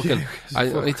 it's fucking... it's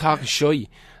I talk shy.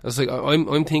 It's like,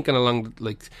 I'm thinking along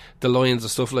like the lines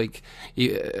of stuff like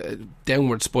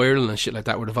downward spiral and shit like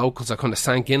that, where the vocals are kind of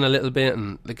sank in a little bit,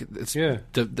 and like it's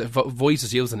the voice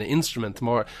is using the instrument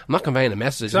more. I'm not conveying a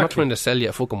message. Exactly. I'm not trying to sell you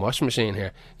a fucking washing machine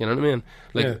here. You know what I mean?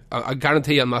 Like Yeah. I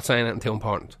guarantee you, I'm not saying anything too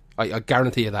important. I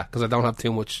guarantee you that, because I don't have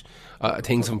too much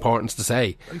things of importance to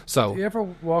say. So, Are you ever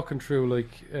walking through like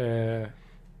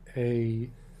a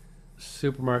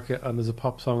supermarket and there's a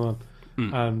pop song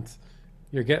on, and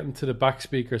you're getting to the back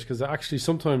speakers? Because actually,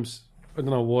 sometimes I don't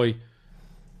know why.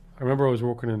 I remember I was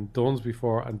working in Dunn's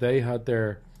before, and they had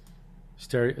their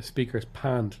stereo speakers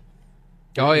panned.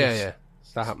 oh yeah,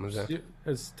 that happens. Yeah,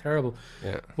 It's terrible.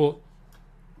 yeah. But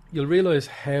you'll realise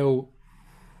how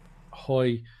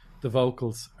high the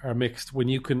vocals are mixed when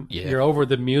you can Yeah. you're over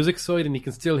the music side and you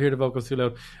can still hear the vocals too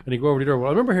loud, and you go over the other. Well,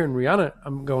 I remember hearing Rihanna.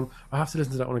 I'm going, I have to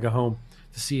listen to that when I go home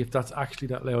to see if that's actually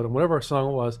that loud. And whatever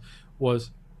song it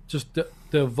was just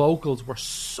the vocals were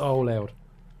so loud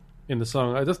in the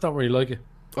song. I just don't really like it.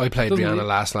 I played Doesn't Rihanna it?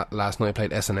 last night. I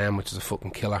played S&M, which is a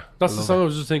fucking killer. That's I the love song it. I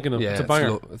was just thinking of. Yeah, It's a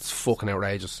banger. it's fucking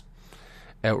outrageous.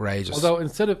 Outrageous. Although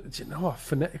instead of, you know what,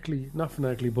 not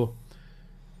phonetically, but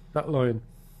that line,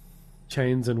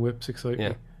 chains and whips excite yeah.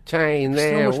 me. Chain So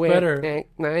there, much whip, better.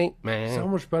 night, man. So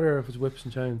much better if it's whips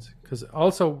and chains, because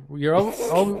also you're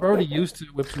already used to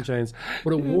whips and chains,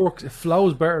 but it works. It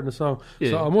flows better in the song.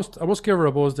 Yeah. So I must give her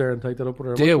a buzz there and take that up with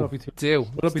her. It might Do. not be too-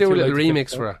 Let's not be do a too little late to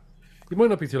fix remix for that. her. You might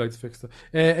not be too late to fix that.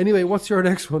 Anyway, what's your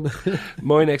next one?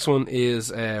 My next one is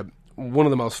one of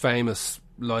the most famous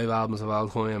live albums of all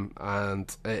time,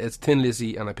 and it's Tin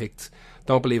Lizzy, and I picked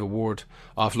Don't Believe a Word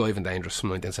off Live and Dangerous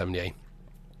from 1978.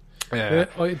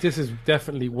 This is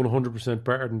definitely 100%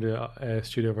 better than the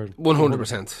studio version.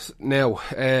 100%. Now,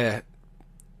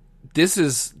 this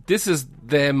is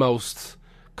the most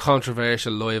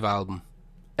controversial live album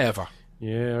ever.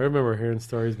 Yeah, I remember hearing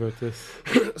stories about this.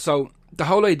 So the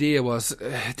whole idea was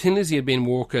Tin Lizzy had been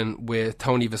working with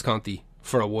Tony Visconti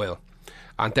for a while,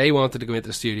 and they wanted to go into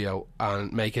the studio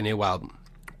and make a new album,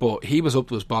 but he was up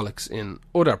to his bollocks in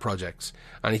other projects,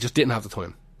 and he just didn't have the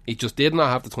time. He just did not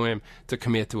have the time to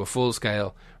commit to a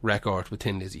full-scale record with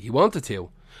Tin Lizzy. He wanted to,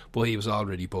 but he was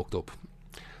already booked up.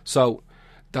 So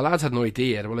the lads had no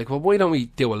idea. They were like, well, why don't we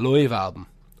do a live album?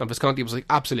 And Visconti was like,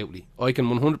 absolutely, I can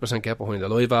 100% get behind a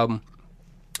live album.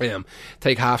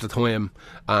 Take half the time,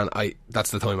 and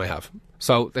that's the time I have.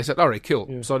 So they said, all right, cool.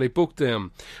 Yeah. So they booked,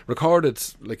 recorded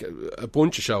like a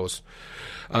bunch of shows,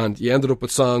 and you ended up with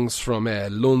songs from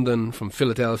London, from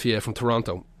Philadelphia, from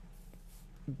Toronto,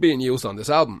 being used on this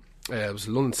album. It was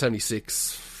London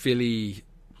 76, Philly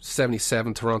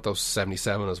 77, Toronto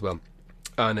 77 as well.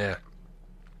 And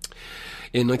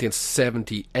in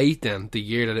 1978 then, the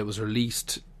year that it was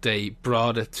released, they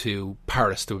brought it to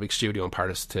Paris, to a big studio in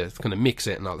Paris, to kind of mix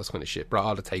it and all this kind of shit. Brought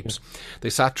all the tapes. They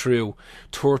sat through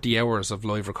 30 hours of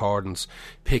live recordings,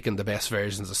 picking the best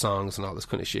versions of songs and all this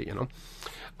kind of shit, you know,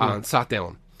 and sat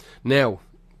down. Now,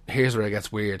 here's where it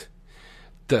gets weird.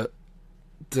 The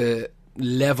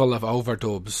level of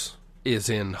overdubs is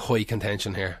in high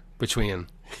contention here between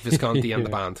Visconti and the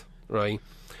band, right?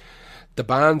 The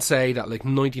band say that like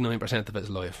 99% of it is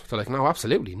live. They're like, no,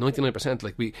 absolutely, 99%.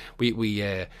 Like we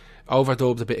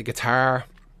overdubbed a bit of guitar,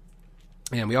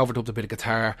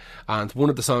 and one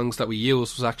of the songs that we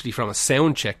used was actually from a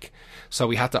sound check, so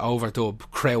we had to overdub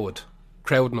Crowd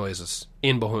crowd noises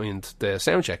in behind the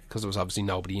sound check because there was obviously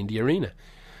nobody in the arena.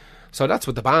 So that's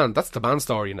the band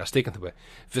story, and they're sticking to it.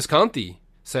 Visconti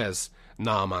says,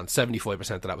 nah man,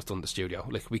 75% of that was done in the studio.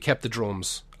 Like, we kept the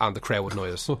drums and the crowd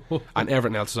noise and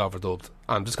everything else is overdubbed.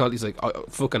 And Visconti's like,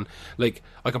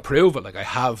 I can prove it, like I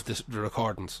have the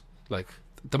recordings, like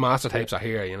the master tapes are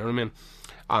here, you know what I mean?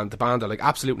 And the band are like,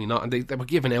 absolutely not. And they were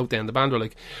giving out then. The band were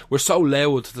like, we're so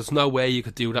loud, there's no way you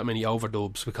could do that many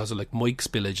overdubs because of like mic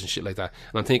spillage and shit like that.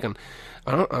 And I'm thinking,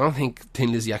 I don't think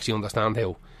Thin Lizzy actually understand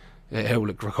how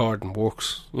like recording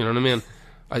works. You know what I mean?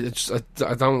 I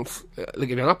don't, like,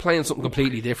 if you're not playing something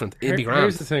completely different, it'd be grand.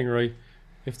 Here's the thing, right?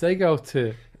 If they go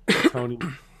to Tony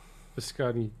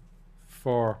Visconti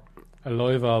for a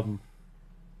live album,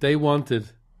 they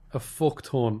wanted a fuck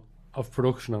ton of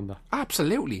production on that.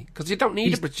 Absolutely, because you don't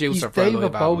need a producer for a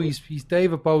live album. He's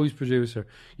David Bowie's producer.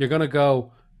 You're gonna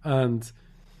go and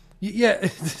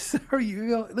sorry, you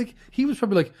know, like, he was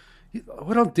probably like,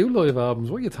 we don't do live albums.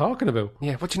 What are you talking about?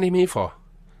 Yeah, what do you need me for?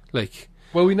 Like,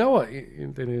 well, we know what they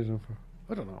needed him for.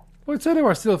 I don't know. Well, I'd say they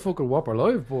were still fucking Whopper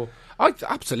live, but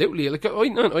absolutely. Like, I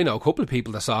know a couple of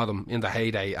people that saw them in the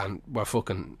heyday and were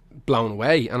fucking blown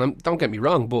away. And don't get me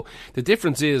wrong, but the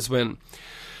difference is when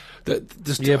but at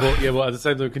the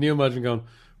same time, can you imagine going,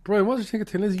 Brian, what did you think of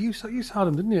Thin Lizzy? You saw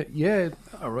them, didn't you? Yeah,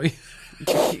 all right.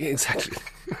 Exactly.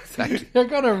 You're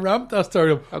gonna ramp that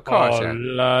story up. Of course, oh,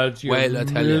 lads, you well, I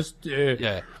tell you,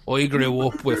 yeah. I grew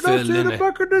up with Phil Lynott.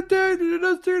 Back in the day, did you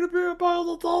not see the beer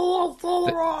pile? Do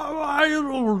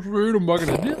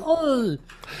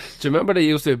you remember they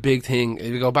used to do a big thing?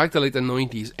 If you go back to like the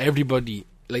 90s, everybody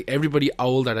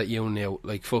older that you knew,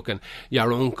 like fucking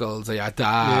your uncles or your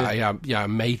dad, or your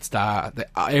mate's dad,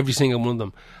 every single one of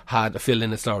them had a Phil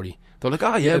Lynott story. They're like,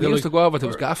 oh yeah, we used to go over to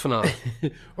his gaff and all.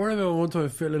 I remember one time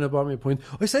Phil Lynott bought me a pint.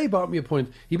 I say he bought me a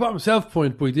pint. He bought himself a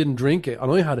pint, but he didn't drink it.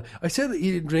 And I had it. I said that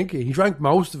he didn't drink it. He drank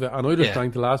most of it, and I just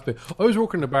drank the last bit. I was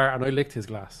working in the bar, and I licked his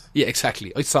glass. Yeah,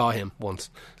 exactly. I saw him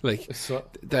once. Like,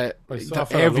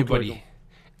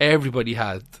 everybody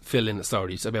had Phil Lynott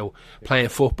stories about playing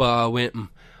football with him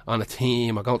on a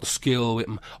team or going to school with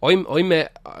him. I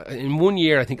met in 1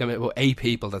 year, I think I met about 8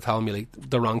 people that told me like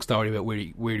the wrong story about where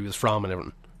he was from and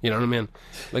everything. You know what I mean?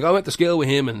 Like, I went to school with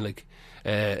him and like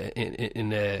in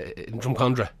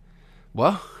Drumcondra.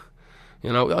 What?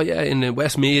 You know? Oh yeah, in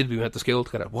Westmead we went to school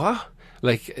together. What?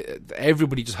 Like,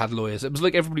 everybody just had lawyers. It was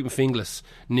like everybody with Finglas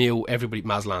knew everybody at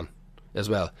Maslan as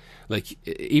well. Like,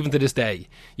 even to this day,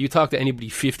 you talk to anybody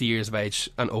 50 years of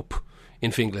age and up in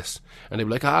Finglas, and they'd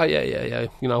be like, yeah,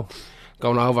 you know,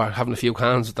 going over, having a few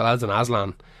cans with the lads in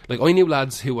Aslan. Like, I knew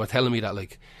lads who were telling me that,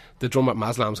 like, the drummer at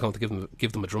Maslan was going to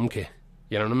give them a drum kit.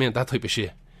 You know what I mean? That type of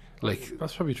shit. Like,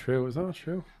 that's probably true. Is that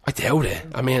true? I doubt it.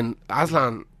 I mean,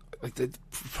 Aslan, like, they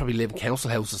probably live in council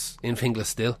houses in Finglas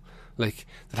still. Like,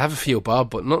 they'd have a few bob,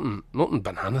 but nothing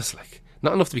bananas. Like,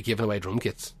 not enough to be giving away drum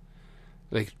kits.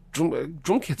 Like,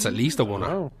 drum kits at least, I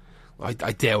wonder. I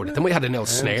doubt it. Then we had an old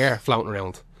snare floating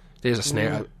around. There's a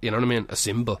snare, you know what I mean? A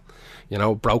cymbal, you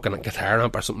know, broken a guitar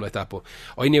amp or something like that. But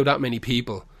I knew that many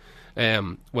people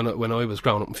when I was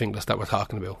growing up in Finglas that were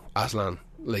talking about Aslan.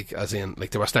 Like, as in, like,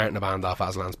 they were starting a band off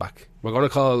Aslan's back. We're going to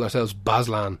call ourselves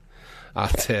Baslan.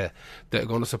 They're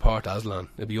going to support Aslan.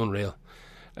 It'd be unreal.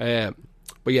 But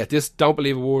yeah, this, don't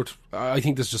believe a word. I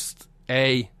think this just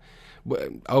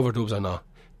overdubs or not.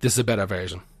 This is a better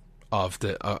version of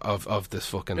the of this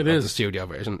fucking of the studio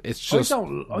version. It's just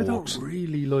I don't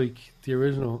really like the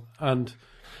original, and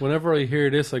whenever I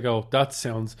hear this, I go, that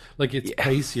sounds like it's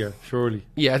pacier, surely.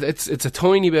 Yeah, it's a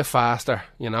tiny bit faster.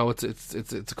 You know, it's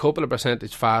a couple of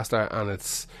percentage faster, and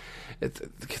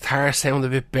the guitars sound a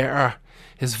bit better.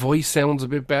 His voice sounds a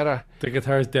bit better. The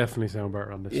guitars definitely sound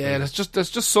better on this. Yeah, there's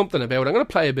just something about it. I'm going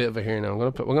to play a bit of it here now.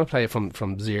 We're going to play it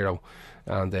from zero,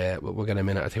 and we'll get a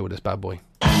minute or two with this bad boy.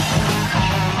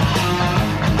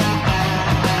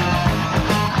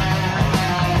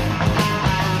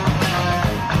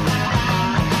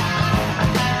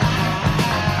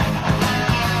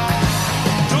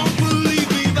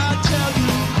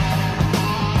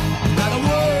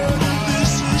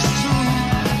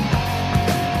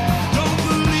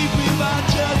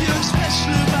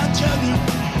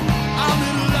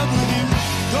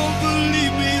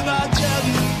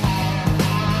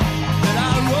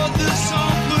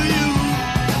 Song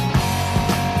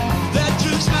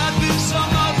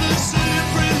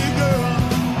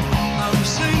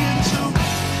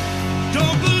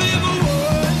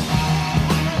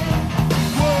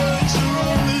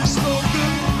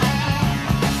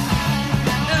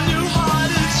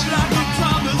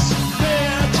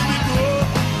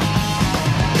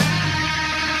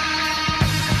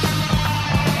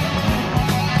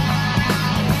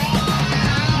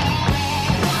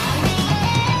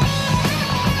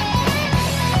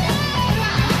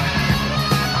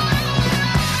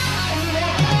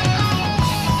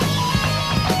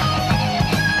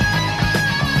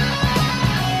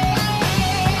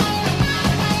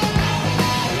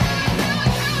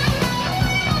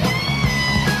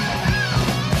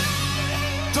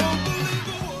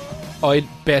I'd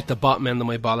bet the bottom end of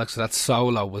my bollocks that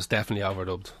solo was definitely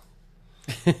overdubbed.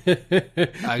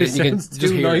 It sounds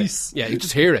too hear nice. it. Yeah, you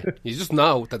just hear it. You just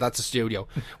know that that's a studio.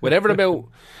 Whatever about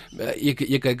you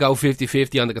could go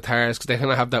 50-50 on the guitars because they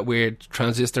kind of have that weird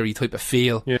transistory type of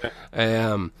feel. Yeah.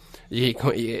 They're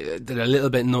a little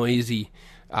bit noisy,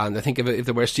 and I think if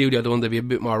they were studio done, they'd be a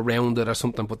bit more rounded or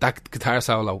something. But that guitar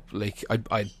solo, like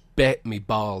I bet me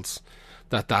balls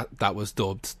that was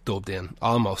dubbed in,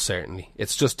 almost certainly.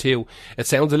 It's just too. It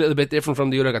sounds a little bit different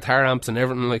from the other guitar amps and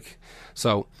everything, like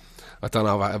so. I don't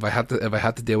know if I had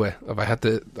to do it. If I had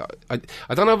to,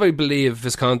 I don't know if I believe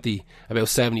Visconti about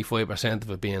 75%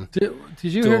 of it being. Did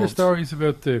you hear the dubbed. stories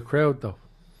about the crowd though?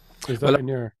 Is that Well, in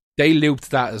your? They looped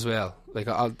that as well. Like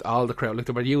all the crowd, like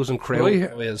they were using crowd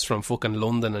Well, noise from fucking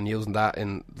London and using that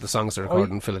in the songs they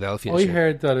recorded in Philadelphia. And I shit.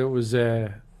 heard that it was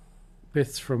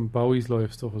bits from Bowie's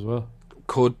live stuff as well.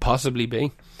 Could possibly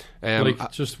be.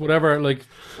 Like just whatever, like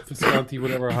Visconti,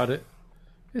 whatever had it.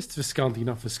 It's Visconti,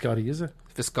 not Viscotti, is it?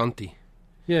 Visconti.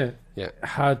 Yeah. Yeah.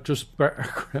 Had just better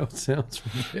crowd sounds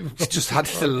from him. It's just had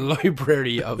the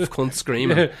library of cunt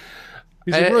screaming. Yeah.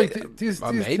 He's like, right, these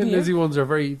maybe, Thin yeah. Lizzy ones are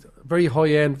very, very high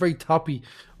end, very toppy.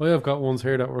 I have got ones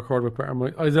here that were recorded with better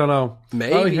mic. I don't know.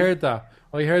 Maybe. I heard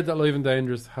that Live and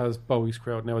Dangerous has Bowie's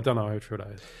crowd. Now I don't know how true that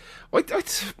is.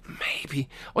 Maybe.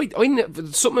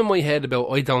 Something in my head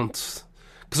about I don't.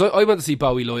 Because I went to see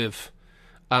Bowie live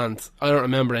and I don't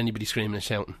remember anybody screaming and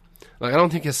shouting. Like, I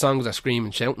don't think his songs are screaming,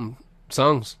 shouting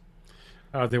songs.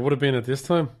 They would have been at this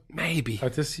time. Maybe.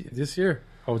 At this year.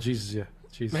 Oh Jesus, yeah.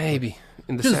 Jesus. Maybe.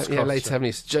 In the Jesus late Christ,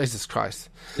 70s. Jesus Christ.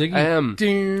 Maybe,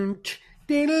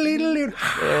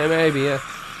 Maybe, yeah.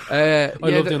 I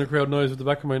love doing a crowd noise with the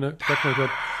back of my head.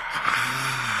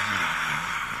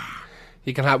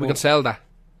 We can sell that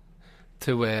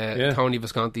to Tony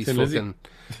Visconti's Thin Lizzy. fucking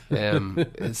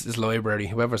his library,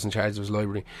 whoever's in charge of his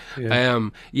library.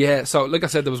 So like I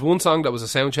said, there was one song that was a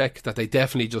sound check that they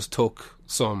definitely just took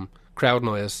some crowd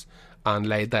noise and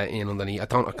laid that in underneath. I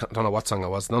don't know what song it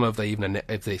was. I don't know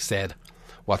if they said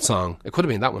what song. It could have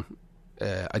been that one.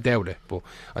 I doubt it, but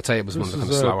I'd say it was one of the kind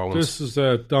of slower ones. This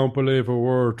is Don't Believe a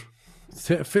Word.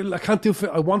 Phil, I can't do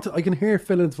Phil. I can hear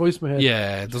Phil in his voice in my head.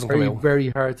 Yeah, it doesn't come Very, out. very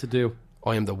hard to do.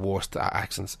 I am the worst at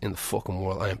accents in the fucking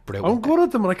world. I am brutal. I'm good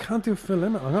at them, and I can't do Phil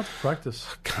in it. I have to practice.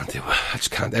 Can't do it. I just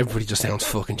can't. Everybody just sounds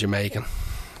fucking Jamaican.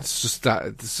 It's just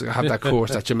that I have that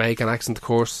course, that Jamaican accent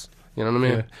course. You know what I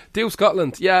mean? Yeah. Do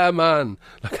Scotland, yeah, man.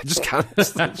 Like I just can't.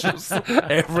 It's just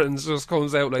everything just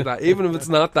comes out like that, even if it's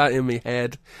not that in my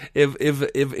head. If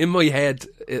in my head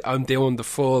I'm doing the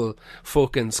full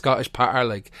fucking Scottish patter,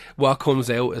 like what comes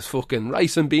out is fucking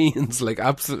rice and beans. Like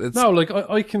absolutely. No, like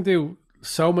I can do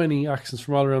so many accents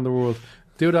from all around the world.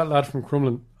 Do that lad from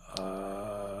Crumlin.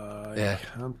 Yeah.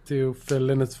 I can't do Phil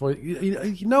Lynnett's voice.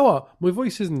 You know what? My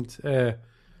voice isn't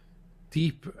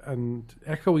deep and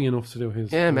echoey enough to do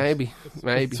his. Yeah, voice.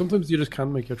 maybe. Sometimes you just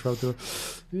can't make your throat do it.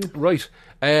 Yeah. Right.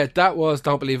 That was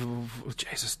Don't Believe a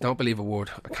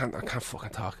Word. I can't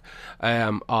fucking talk.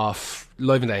 Of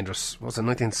Live and Dangerous. Was it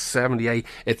 1978?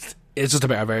 It's just a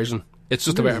better version. It's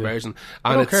just a better version.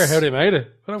 I don't care how they made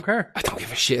it. I don't care. I don't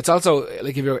give a shit. It's also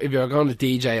like if you're going to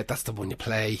DJ it, that's the one you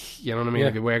play. You know what I mean? Yeah.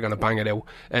 If you were going to bang it out,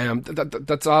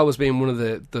 that's always been one of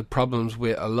the problems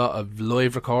with a lot of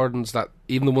live recordings. That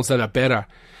even the ones that are better,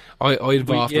 I've often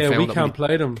found we that can't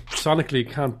play them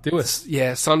sonically. Can't do it.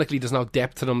 yeah, sonically there's no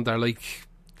depth to them. They're like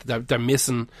they're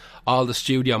missing all the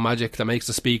studio magic that makes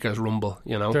the speakers rumble.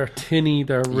 You know, They're tinny.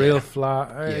 They're real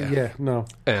flat. Yeah. No.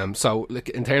 So like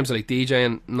in terms of like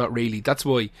DJing, not really. That's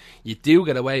why you do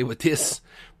get away with this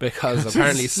because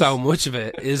apparently so much of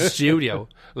it is studio.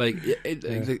 Like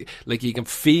like you can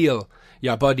feel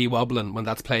your body wobbling when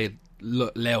that's played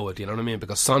loud. You know what I mean?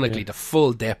 Because sonically, the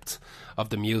full depth of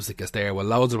the music is there. Well,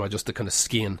 loads of them are just the kind of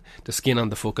skin on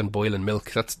the fucking boiling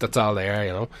milk. That's all they are.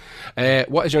 You know.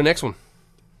 What is your next one?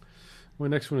 My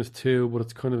next one is 2, but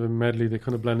it's kind of a medley. They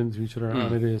kind of blend into each other,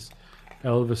 and it is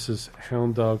Elvis's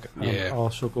Hound Dog and All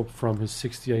Shook Up from his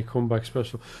 68 comeback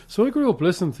special. So I grew up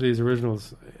listening to these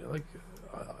originals. Like,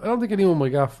 I don't think anyone in my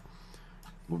gaff.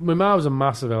 My ma was a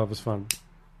massive Elvis fan,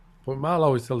 but Ma'll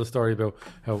always tell the story about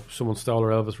how someone stole her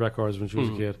Elvis records when she was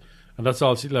a kid, and that's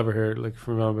all she'll ever hear, like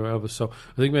from about Elvis. So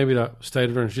I think maybe that stayed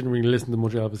with her, and she didn't really listen to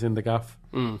much Elvis in the gaff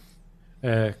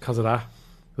because of that.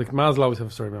 Like, Maz will always have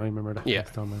a story behind. I remember that. Yeah.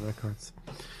 On my records.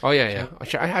 Oh yeah.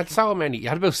 I had so many. You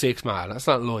had about 6, man. That's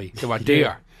not a lie. They were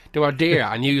dear. They were dear,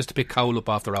 and you used to pick coal up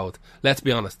off the road. Let's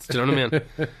be honest. Do you know what I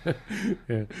mean?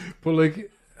 Yeah. But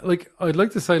like I'd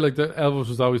like to say like that Elvis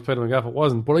was always played on the gaff. It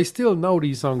wasn't. But I still know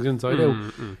these songs inside out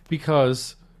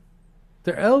because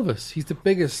they're Elvis. He's the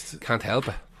biggest. Can't help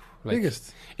it. Like,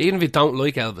 biggest. even if you don't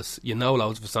like Elvis, you know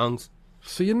loads of his songs.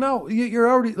 So you're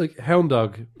already like Hound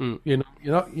Dog. You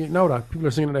know that people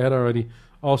are singing in their head already.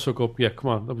 All shook up. Yeah, come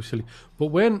on, that'd be silly. But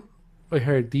when I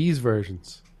heard these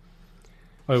versions,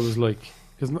 I was like,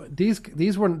 because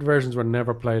these weren't versions were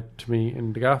never played to me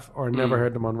in the gaff, or I never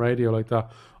heard them on radio like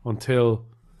that until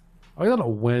I don't know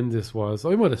when this was.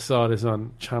 I might have saw this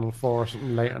on Channel 4 or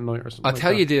something late at night or something. I'll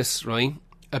tell you this, right?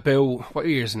 About what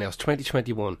year is it now? It's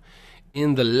 2021.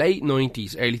 In the late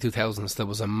 90s, early 2000s, there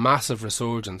was a massive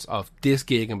resurgence of this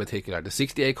gig in particular, the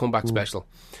 68 comeback special.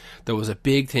 There was a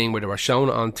big thing where they were showing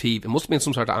it on TV. It must have been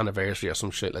some sort of anniversary or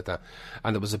some shit like that.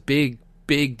 And there was a big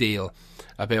deal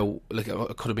about, like,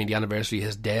 it could have been the anniversary of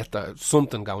his death, or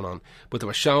something going on. But they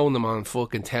were showing them on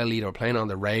fucking telly, they were playing on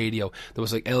the radio. There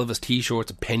was, like, Elvis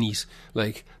t-shirts at pennies.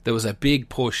 Like, there was a big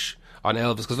push on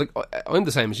Elvis. Because, like, I'm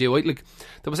the same as you. Like,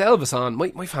 there was Elvis on.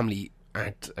 My family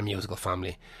aren't a musical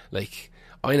family. Like,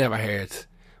 I never heard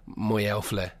my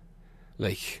Elfle,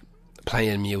 like,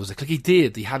 playing music. Like,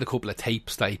 he had a couple of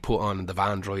tapes that he put on in the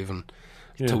van driving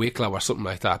to Wicklow or something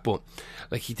like that, but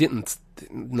like, he didn't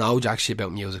know jack shit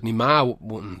about music. My ma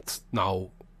wouldn't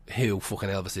know who fucking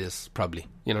Elvis is, probably.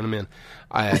 You know what I mean?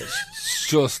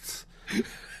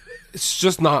 It's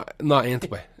just not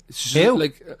into it. It's just Who?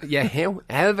 like, yeah, who?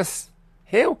 Elvis.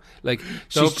 Who? Like,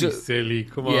 Don't she's be just silly.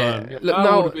 Come Yeah. on. Look, I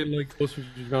no. would have been like us when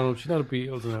she's gone up. She's not a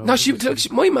Beatles now. No,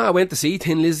 my ma went to see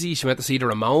Thin Lizzy, she went to see the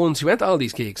Ramones, she went to all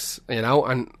these gigs, you know,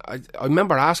 and I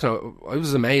remember asking her, I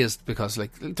was amazed because,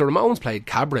 like, the Ramones played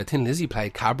Cabra, Thin Lizzy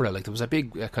played Cabra, like, there was a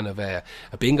big kind of a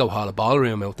bingo hall, a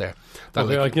ballroom out there. That,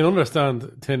 Okay, like, I can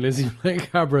understand Tin Lizzy playing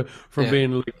Cabra from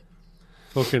being like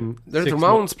fucking. the 6 Ramones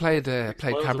months. played Miles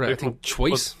Cabra, away I think, from-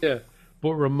 twice.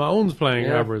 But Ramones playing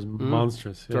Yeah. Cabra is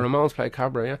monstrous. The Yeah. Ramones played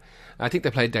Cabra, yeah. I think they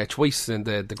played there twice in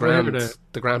the remember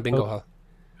Grand Bingo Oh. Hall.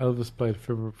 Elvis played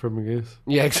for McGee's.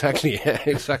 Yeah, exactly. Yeah,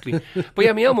 exactly. But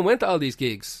yeah, my Elman went to all these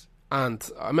gigs, and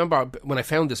I remember when I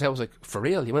found this out, I was like, "For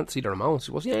real? You went to see the Ramones?"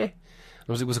 She was, "Yeah." I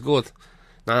was like, "Was it good?"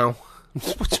 No.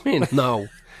 What do you mean? No.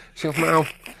 She goes, "No."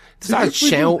 Started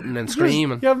shouting and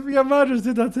screaming. Your mother just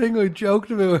did that thing I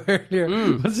joked about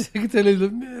earlier. But you can tell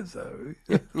you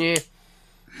Yeah.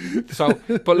 So,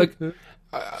 but like,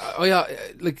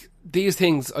 like, these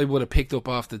things I would have picked up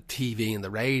off the TV and the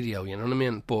radio, you know what I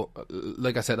mean? But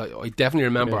like I said, I definitely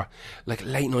remember like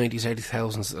late 90s, early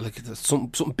 2000s, like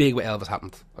something big with Elvis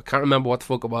happened. I can't remember what the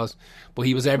fuck it was, but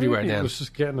he was everywhere Maybe then. It was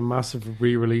just getting a massive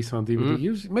re-release on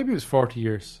DVD. Maybe it was 40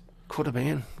 years. Could have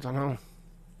been. I don't know.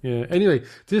 Yeah. Anyway,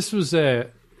 this was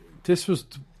the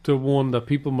one that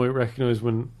people might recognise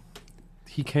when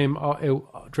he came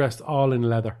out dressed all in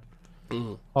leather.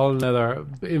 All in leather,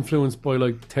 influenced by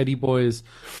like Teddy Boys,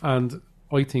 and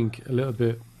I think a little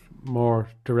bit more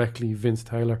directly Vince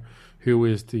Taylor, who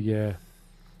is the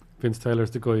Vince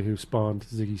Taylor's the guy who spawned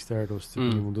Ziggy Stardust. If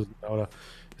anyone doesn't know that,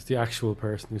 it's the actual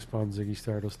person who spawned Ziggy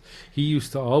Stardust. He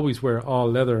used to always wear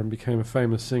all leather and became a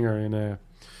famous singer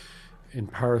in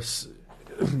Paris,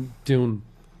 doing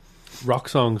rock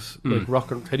songs like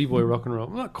Teddy Boy rock and roll.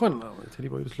 Not quite like Teddy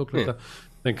Boy, just looked like that.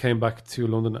 Then came back to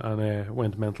London and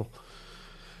went mental.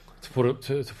 To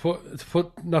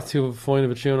put not too fine of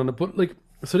a tune on it, but like,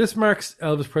 so this marks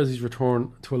Elvis Presley's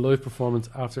return to a live performance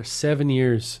after 7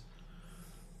 years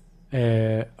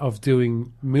of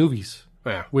doing movies,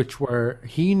 Yeah. which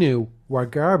he knew were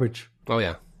garbage. Oh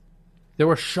yeah. They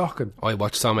were shocking. I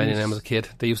watched so many of them as a kid.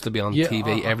 They used to be on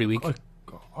TV every week.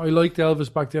 I liked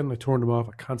Elvis back then. I turned him off.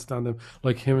 I can't stand him.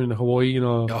 Like him in Hawaii, you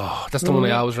know. Oh, that's the one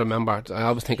I always remember. I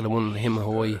always think of the one in him in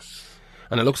Hawaii,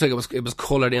 and it looks like it was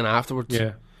coloured in afterwards.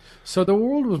 Yeah. So the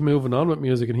world was moving on with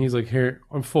music, and he's like, "Here,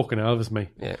 I'm fucking Elvis, mate."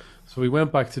 Yeah. So we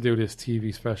went back to do this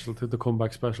TV special, to the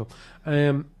comeback special,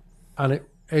 and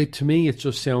it to me, it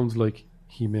just sounds like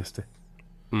he missed it,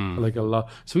 like a lot.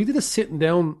 So he did a sitting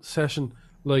down session,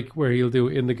 like where he'll do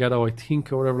In the Ghetto, I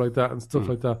think, or whatever like that, and stuff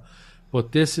like that.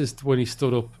 But this is when he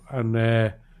stood up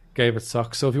and gave it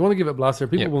socks. So if you want to give it blaster,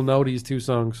 people will know these two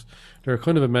songs. They're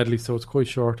kind of a medley, so it's quite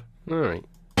short. All right.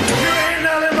 You ain't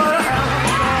nothing but a hound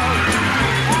dog,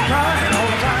 crying all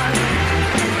the time.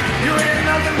 You ain't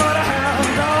nothing but a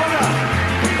hound dog,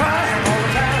 crying all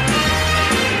the time.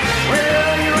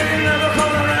 Well, you ain't never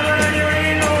called a rabbit and you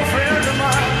ain't no friend of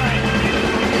mine.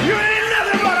 You ain't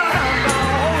nothing but a hound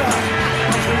dog,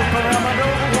 sleeping around my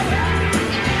door.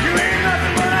 You ain't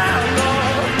nothing but a hound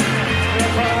dog,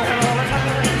 crying all the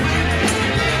time.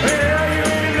 Well, you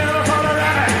ain't never called a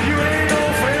rabbit, you ain't no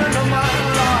friend of mine.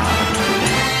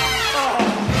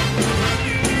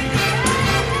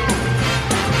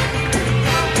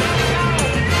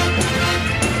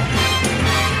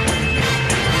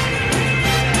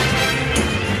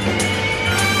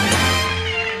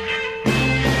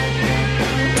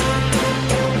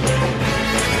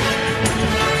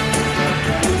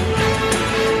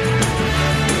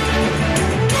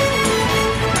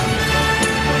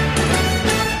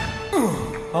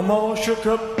 I'm all shook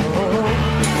up. While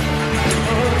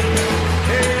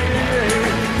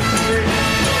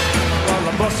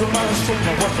I'm busting my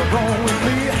shoulder, what's wrong with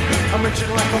me? I'm itching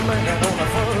like a man on a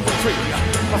further tree.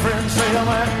 My friends say I'm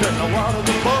acting a wild as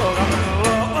a bug. I'm in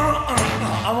love.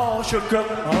 I'm all shook up.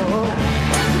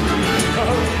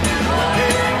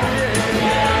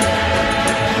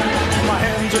 My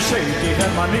hands are shaky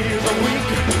and my knees are weak.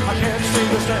 I can't seem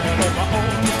to stand on my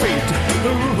own feet. Who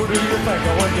do you think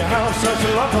when you have such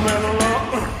luck? I'm in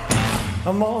love.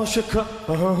 I'm all shook up.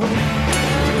 Oh,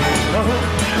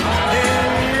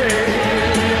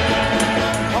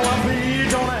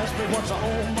 please don't ask me what's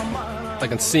on my mind. I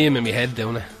can see him in my head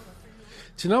doing it.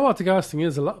 Do you know what the gas thing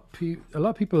is? A lot of people, a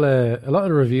lot of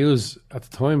the reviews at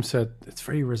the time said it's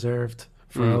very reserved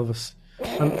for Elvis.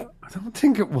 And I don't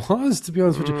think it was, to be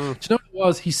honest with you. Do you know what it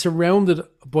was? He's surrounded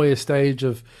by a stage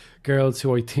of girls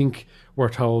who I think were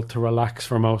told to relax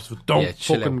for most of it. Don't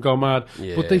fucking go mad.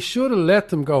 Yeah. But they should have let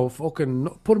them go. Fucking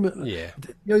put them in. Yeah.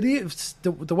 The idea,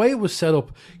 the way it was set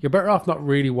up, you're better off not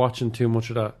really watching too much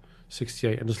of that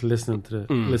 68 and just listening to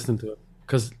it.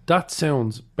 Because that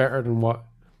sounds better than what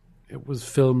it was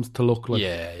filmed to look like.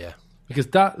 Yeah, yeah. Because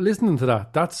listening to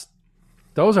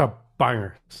those are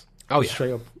bangers. Oh, yeah.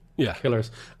 Straight up. Yeah. Killers.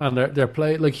 And they're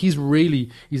playing like he's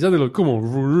either like, come on,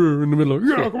 in the middle,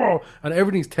 like, yeah, come on, and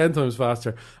everything's 10 times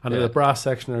faster, and the brass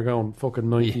section are going fucking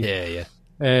 90.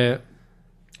 Yeah.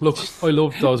 Look, I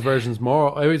love those versions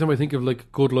more. Every time I think of like a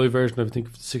good live version, I think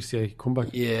of the 68 comeback.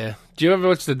 Yeah. Do you ever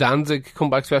watch the Danzig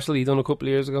comeback special he done a couple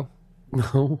of years ago?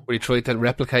 No. Where he tried to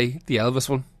replicate the Elvis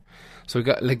one. So we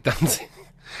got like Danzig.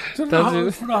 For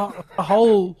the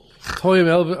whole time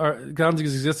Elvis or Danzig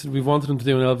has existed, we've wanted him to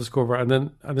do an Elvis cover, and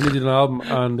then he did an album,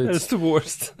 and It's the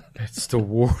worst. it's the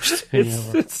worst thing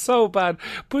ever. It's so bad.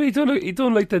 But he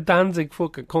done like the Danzig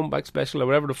fucking comeback special or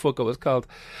whatever the fuck it was called.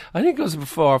 I think it was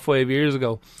 4 or 5 years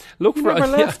ago. Look for it on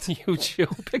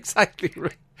YouTube. Exactly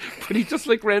right. But he just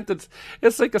like rented.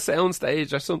 It's like a sound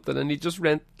stage or something, and he just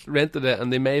rented it,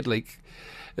 and they made like.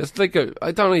 It's like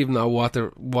I don't even know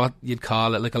what you'd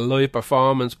call it, like a live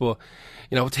performance, but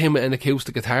you know, it's him with an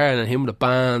acoustic guitar and him with a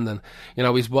band, and you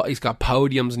know, he's got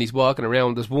podiums and he's walking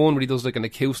around. There's one where he does like an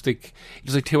acoustic, he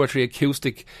does like 2 or 3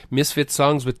 acoustic Misfit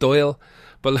songs with Doyle,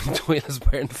 but like Doyle is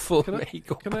wearing full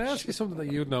makeup. Can I ask you something that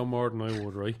you'd know more than I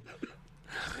would, right?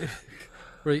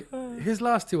 Right, his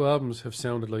last 2 albums have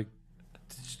sounded like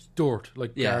dirt,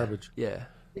 like garbage. Yeah.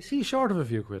 Is he short of a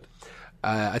few quid?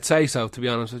 I'd say so, to be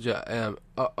honest with you.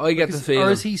 I get the feeling,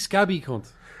 or is he scabby cunt?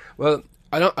 Well,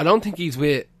 I don't think he's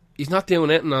not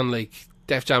doing anything on like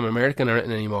Def Jam American or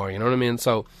anything anymore. You know what I mean?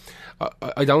 So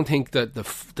I don't think that the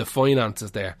finance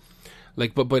is there.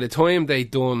 Like, but by the time they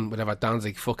done whatever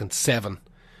Danzig fucking 7,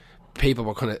 people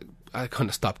were kind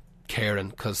of stopped caring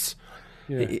because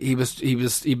he was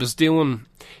doing.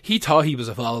 He thought he was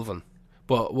evolving,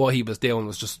 but what he was doing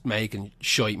was just making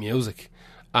shite music.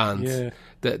 And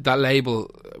that label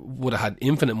would have had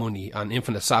infinite money and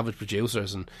infinite savage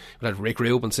producers, and would have had Rick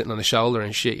Rubin sitting on his shoulder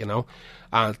and shit, you know.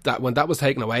 And that when that was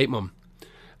taken away from him,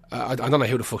 I don't know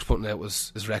who the fuck's putting out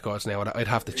his records now. I'd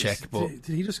have to check. But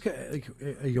did he just get like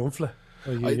a young fella?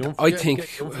 I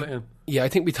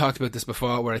think we talked about this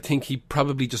before, where I think he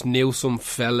probably just knew some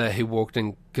fella who worked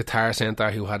in Guitar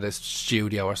Center who had a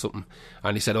studio or something,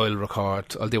 and he said, I'll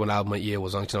do an album with you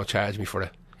as long as you don't charge me for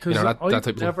it. You know, that type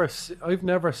of thing. I've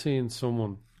never seen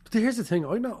someone. But here's the thing: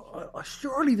 I know.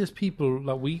 Surely there's people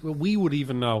that we would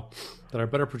even know that are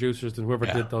better producers than whoever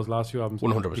did those last few albums.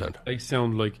 100%. They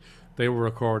sound like they were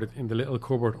recorded in the little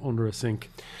cupboard under a sink.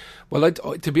 Well,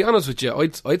 to be honest with you,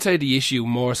 I'd say the issue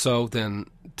more so than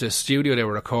the studio they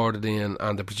were recorded in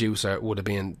and the producer would have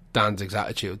been Danzig's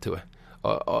attitude to it.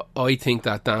 I think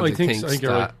that Danzig thinks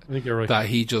that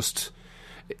he just.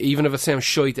 Even if it sounds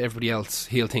shite to everybody else,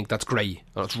 he'll think that's great.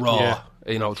 Oh, it's raw. Yeah.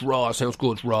 You know, it's raw. It sounds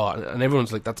good. It's raw. And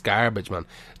everyone's like, that's garbage, man.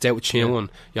 It's out with tune.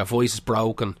 Your voice is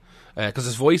broken. Because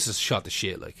his voice is shot to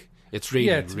shit. Like, it's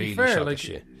really, really shot to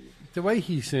shit. The way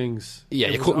he sings... Yeah,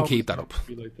 you couldn't keep that up.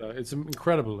 Like that. It's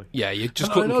incredible. Like. Yeah, you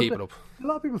just couldn't keep it up. A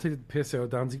lot of people take the piss out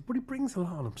of Danzig, but he brings a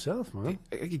lot on himself, man.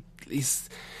 He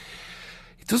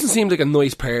doesn't seem like a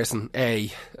nice person, A.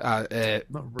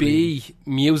 Really. B,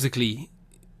 musically,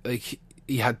 like...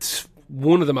 He had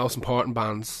one of the most important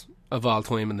bands of all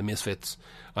time in the Misfits,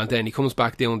 and then he comes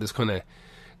back doing this kind of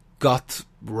goth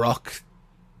rock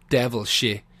devil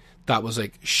shit that was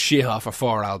like shit off for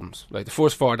 4 albums. Like the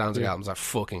first 4 Danzig albums are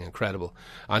fucking incredible,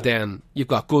 and then you've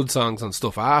got good songs and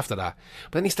stuff after that.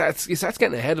 But then he starts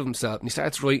getting ahead of himself, and he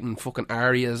starts writing fucking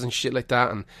arias and shit like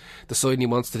that, and deciding he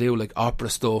wants to do like opera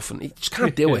stuff, and he just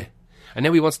can't do it. And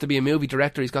now he wants to be a movie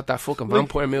director. He's got that fucking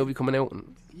vampire movie coming out.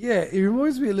 And Yeah, it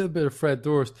reminds me a little bit of Fred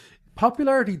Durst.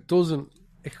 Popularity doesn't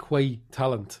equate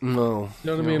talent. no.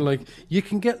 You know what I mean? Like, you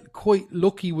can get quite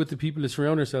lucky with the people you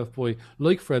surround yourself by,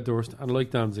 like Fred Durst and like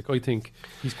Danzig. I think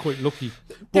he's quite lucky.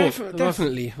 But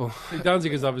Definitely. Well,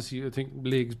 Danzig is obviously, I think,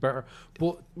 leagues better.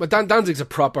 But Danzig's a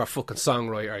proper fucking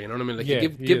songwriter, you know what I mean? Like, Yeah, you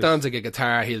he give is. Danzig a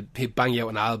guitar, he'll bang you out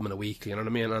an album in a week, you know what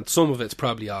I mean? And some of it's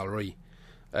probably all right.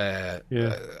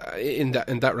 In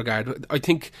that regard, I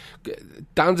think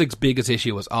Danzig's biggest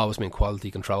issue has always been quality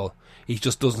control. He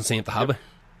just doesn't seem to have it.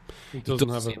 he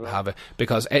doesn't Seem to have it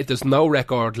because there's no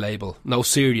record label, no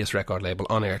serious record label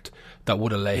on earth that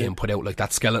would allow him put out like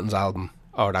that Skeletons album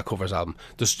or that Covers album.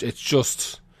 It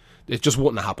just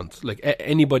wouldn't have happened. Like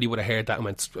anybody would have heard that and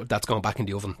went, "That's going back in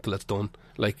the oven till it's done."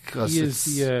 Like, cause it's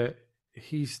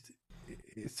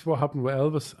what happened with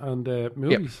Elvis and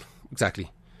movies.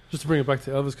 Exactly. Just to bring it back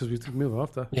to Elvis, because we took move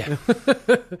off that. Yeah.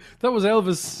 That was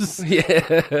Elvis.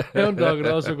 Yeah. Hound Dog, and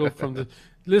also go from the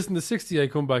the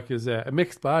 68 comeback is a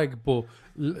mixed bag, but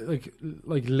like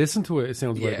listen to it, it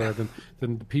sounds way better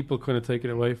than the people kind of take it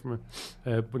away from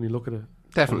it when you look at it.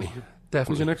 Definitely.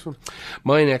 Who's your next one?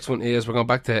 My next one is, we're going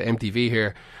back to MTV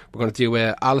here. We're going to do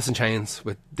Alice in Chains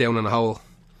with Down in a Hole.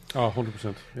 Oh,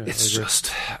 100%. Yeah, It's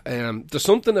just there's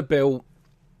something about,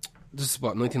 this is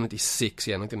what, 1996?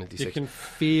 Yeah, 1996. you can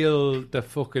feel the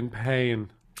fucking pain.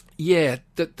 Yeah,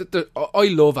 I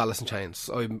love Alice in Chains.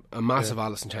 I'm a massive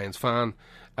Alice in Chains fan.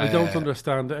 I don't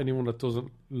understand anyone that doesn't.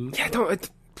 Yeah,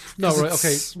 No, right,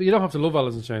 okay. You don't have to love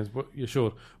Alice in Chains, but you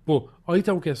should. But I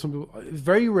don't get some people.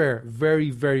 Very rare,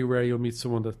 very, very rare you'll meet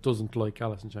someone that doesn't like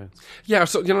Alice in Chains. Yeah,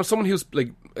 so, you know, someone who's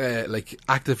like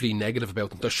actively negative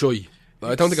about them. They're shy.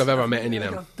 I don't think I've ever met any of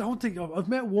them. I don't think I've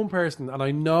met one person, and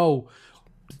I know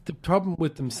the problem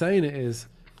with them saying it is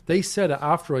they said it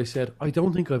after I said, I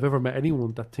don't think I've ever met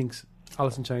anyone that thinks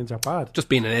Alice in Chains are bad. Just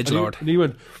being an edgelord. And he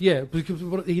went, yeah, because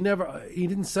he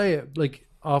didn't say it like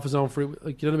off his own free,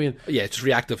 like, you know what I mean? Yeah, just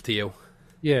reactive to you.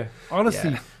 Yeah,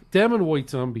 honestly, Yeah. them and White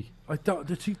Zombie, I thought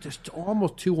they're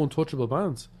almost two untouchable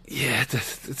bands. Yeah,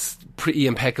 it's pretty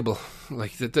impeccable.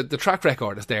 Like the track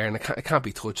record is there, and it can't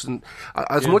be touched. And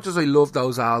as much as I love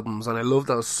those albums and I love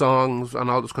those songs and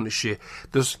all this kind of shit,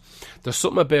 there's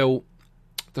something about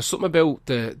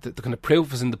the kind of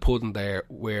proof is in the pudding there,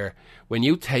 where when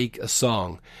you take a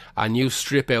song and you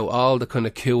strip out all the kind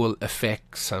of cool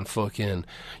effects and fucking,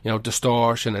 you know,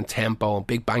 distortion and tempo and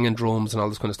big banging drums and all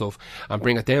this kind of stuff, and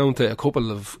bring it down to a couple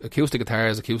of acoustic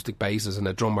guitars, acoustic basses, and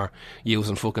a drummer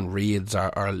using fucking reeds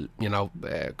or you know,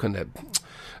 kind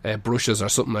of brushes or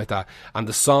something like that, and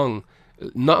the song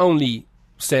not only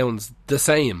sounds the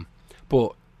same,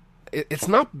 but it's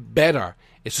not better,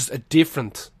 it's just a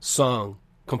different song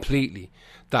completely,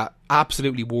 that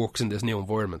absolutely works in this new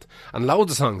environment. And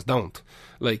loads of songs don't.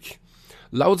 Like,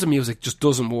 loads of music just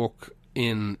doesn't work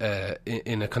in a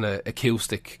kind of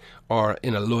acoustic or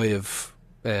in a live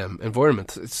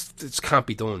environment. It can't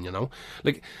be done, you know.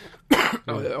 Like,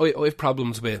 I have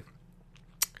problems with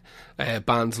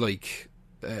bands like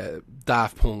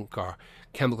Daft Punk or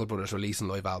Chemical Brothers releasing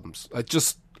live albums.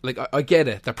 I get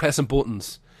it, they're pressing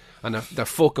buttons and they're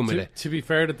fucking with it. To be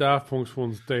fair, the Daft Punk's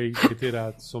ones, they did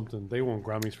add something. They won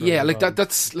Grammys for Yeah, it. like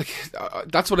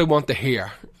that's what I want to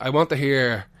hear. I want to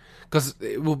hear, because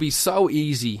it will be so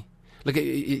easy. Like,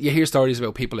 you hear stories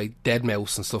about people like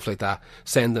Deadmau5 and stuff like that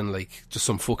sending like just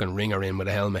some fucking ringer in with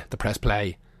a helmet to press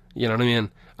play. You know what I mean?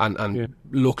 And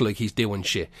look like he's doing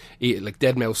shit. Like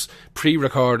Deadmau5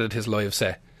 pre-recorded his live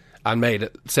set and made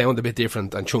it sound a bit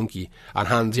different and chunky, and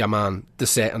hands your man the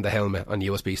set and the helmet on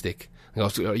USB stick. And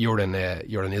goes, you're in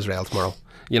Israel tomorrow.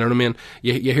 You know what I mean?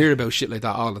 You hear about shit like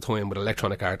that all the time with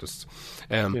electronic artists.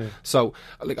 So,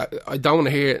 like, I don't want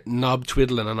to hear knob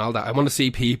twiddling and all that. I want to see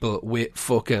people with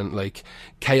fucking like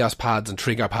chaos pads and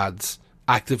trigger pads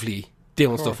actively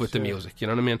doing stuff with the music. You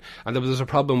know what I mean? And there's a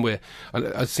problem with,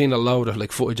 I've seen a load of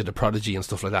like footage of the Prodigy and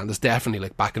stuff like that, and there's definitely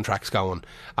like backing tracks going,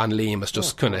 and Liam is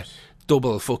just kind of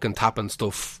double fucking tapping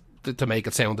stuff to make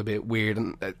it sound a bit weird.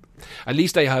 And at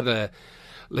least they had a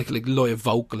like live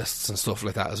vocalists and stuff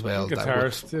like that as well.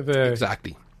 Guitarist,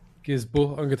 exactly.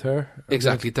 Gizbo on guitar.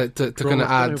 Exactly, to kind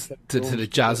of add to the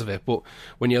jazz of it. But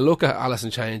when you look at Alice in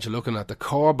Chains, you're looking at the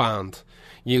core band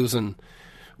using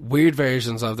weird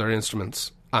versions of their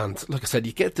instruments, and like I said,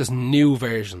 you get this new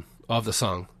version of the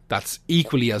song that's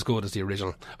equally as good as the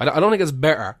original. I don't think it's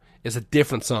better, it's a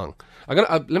different song.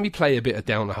 Let me play a bit of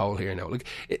Down the Hole here now.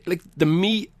 Like the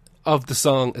meat of the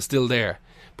song is still there,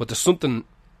 but there's something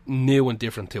new and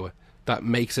different to it that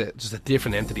makes it just a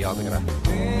different entity altogether.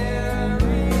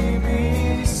 Bury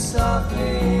me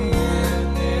softly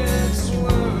in this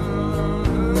world.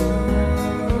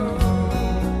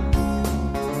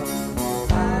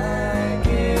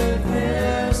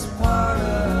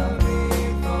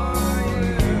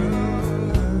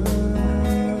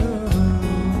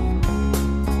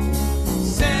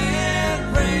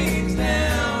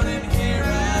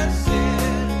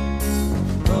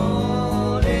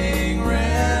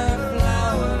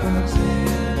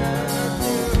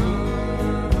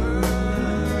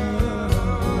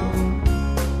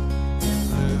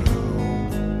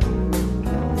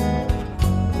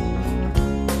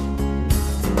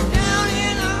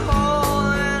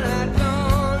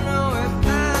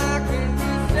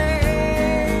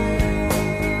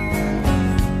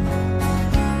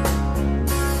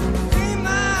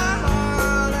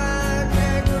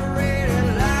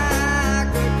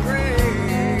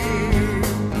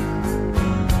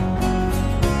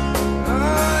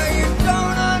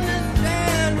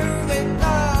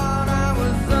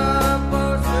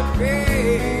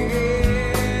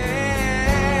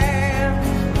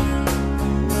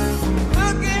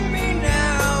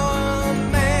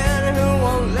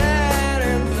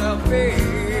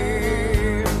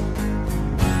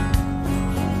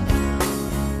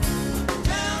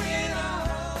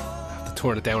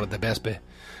 turn it down at the best bit.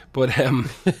 But Do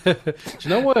you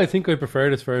know why I think I prefer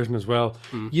this version as well?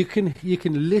 Hmm. You can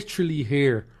literally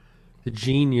hear the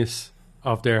genius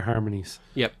of their harmonies.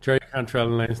 Yep. Jerry Cantrell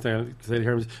and Lansdale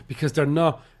harmonies, because they're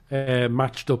not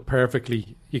matched up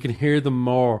perfectly. You can hear them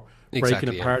more Exactly,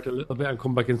 breaking apart a little bit and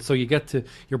come back in. So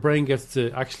your brain gets to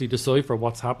actually decipher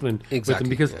what's happening with them, Exactly,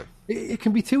 because yeah. it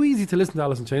can be too easy to listen to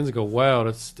Alice in Chains and go, wow,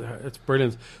 it's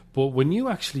brilliant. But when you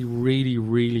actually really,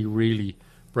 really, really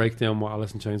break down what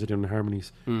Alice in Chains are doing in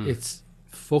harmonies, it's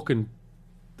fucking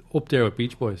up there with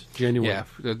Beach Boys, genuine. Yeah,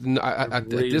 at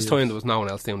really this time is. there was no one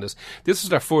else doing this. This was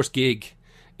their first gig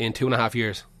in 2.5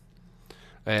 years.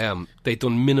 They'd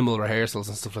done minimal rehearsals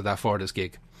and stuff like that for this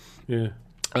gig. Yeah.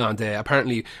 And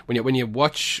apparently, when you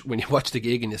watch the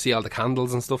gig and you see all the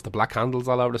candles and stuff, the black candles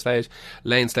all over the stage,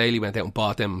 Lane Staley went out and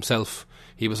bought them himself.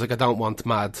 He was like, I don't want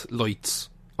mad lights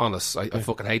on us. I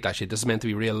fucking hate that shit. This is meant to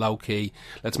be real low key.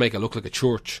 Let's make it look like a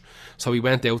church. So he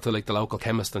went out to like the local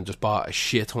chemist and just bought a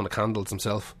shit ton of candles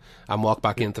himself and walked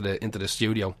back into the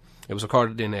studio. It was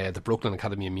recorded in the Brooklyn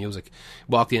Academy of Music.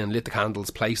 Walked in, lit the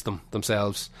candles, placed them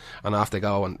themselves, and off they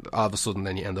go. And all of a sudden,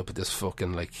 then you end up with this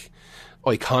fucking like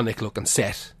iconic looking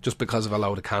set just because of a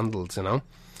load of candles, you know.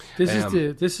 This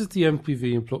is the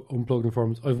MTV Unplugged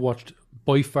performance I've watched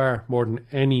by far more than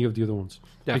any of the other ones.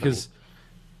 Definitely. Because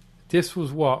this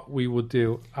was what we would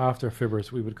do after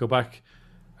Fibbers. We would go back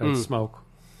and smoke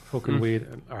fucking weed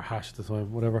or hash at the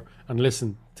time, whatever, and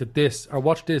listen to this or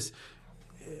watch this.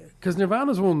 Because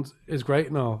Nirvana's one is great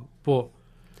and all, but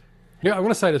yeah, I'm going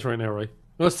to say this right now, right?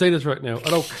 I'm going to say this right now. I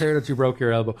don't care that you broke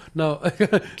your elbow. No, I'm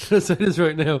going to say this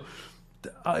right now.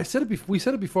 I said it. We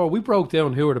said it before. We broke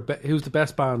down who's the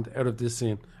best band out of this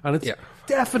scene, and it's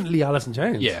definitely Alice in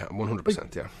Chains. Yeah,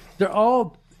 100%. Yeah, They're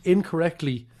all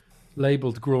incorrectly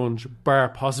labelled grunge, bar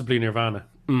possibly Nirvana.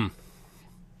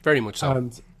 very much so.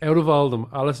 And out of all of them,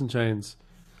 Alice in Chains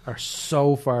are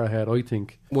so far ahead, I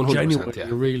think. 100%, Genuinely, yeah.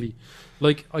 really.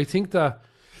 Like, I think that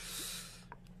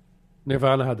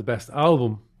Nirvana had the best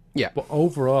album. Yeah. But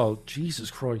overall,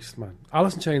 Jesus Christ, man.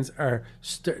 Alice in Chains are...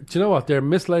 do you know what? They're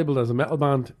mislabeled as a metal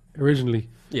band originally.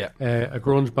 Yeah. A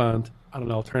grunge band and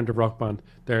an alternative rock band.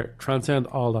 They transcend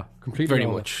all that. Completely Very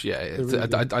all much, that. yeah. They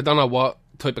really I don't know what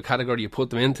type of category you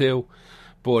put them into,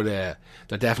 but they're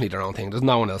definitely their own thing. There's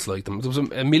no one else like them. There was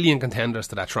a million contenders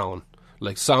to that throne.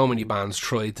 Like, so many bands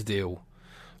tried to do.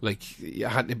 Like, you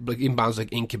had, like, even bands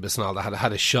like Incubus and all that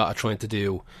had a shot at trying to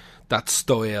do that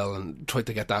style and tried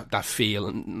to get that feel,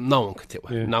 and no one could do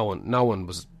it. Yeah. No one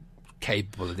was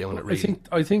capable of doing it, really.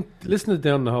 I think listening to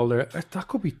Down the Hole there, that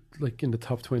could be like in the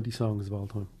top 20 songs of all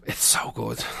time. It's so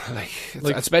good.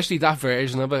 Like, especially that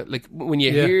version of it. Like, when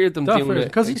you Yeah, hear them that doing version, it,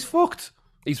 because he's fucked.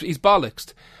 he's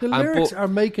bollocksed. The And- lyrics but- are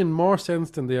making more sense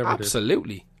than they ever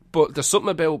Absolutely. But there's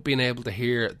something about being able to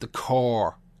hear the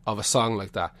core of a song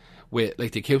like that with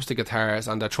like the acoustic guitars,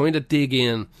 and they're trying to dig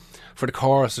in for the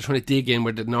chorus. They're trying to dig in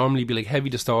where there'd normally be like heavy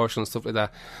distortion and stuff like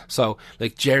that. So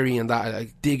like Jerry and that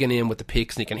like digging in with the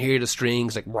picks, and you can hear the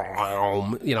strings like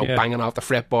banging off the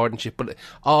fretboard and shit. But it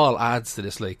all adds to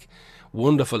this like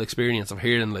wonderful experience of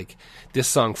hearing like this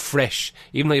song fresh,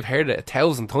 even though you've heard it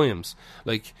 1,000 times.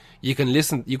 Like you could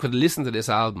listen to this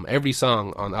album, every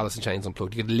song on Alice in Chains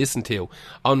Unplugged, you could listen to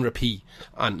on repeat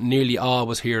and nearly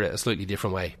always hear it a slightly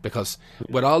different way, because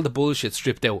with all the bullshit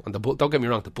stripped out, and don't get me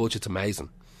wrong, the bullshit's amazing,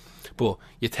 but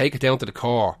you take it down to the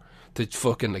core to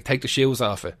fucking like take the shoes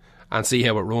off it and see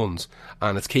how it runs,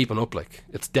 and it's keeping up. Like,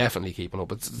 it's definitely keeping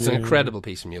up. It's an incredible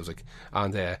piece of music.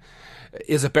 And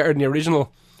is it better than the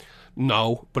original?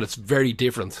 No, but it's very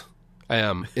different.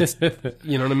 It's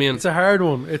you know what I mean? It's a hard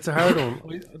one.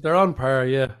 They're on par,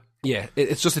 yeah. Yeah,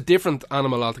 it's just a different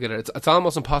animal altogether. It's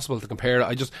almost impossible to compare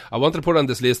it. I wanted to put it on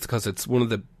this list because it's one of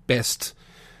the best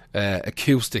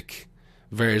acoustic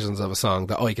versions of a song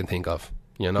that I can think of.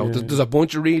 You know, there's a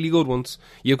bunch of really good ones.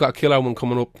 You've got a killer one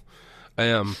coming up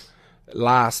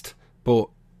last, but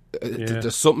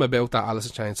there's something about that Alice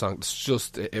in Chains song. It's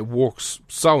just, it works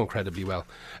so incredibly well.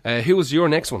 Who was your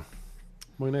next one?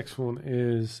 My next one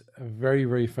is a very,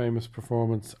 very famous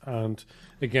performance, and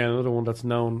again, another one that's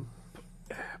known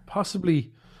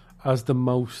possibly as the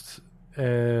most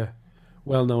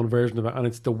well-known version of it, and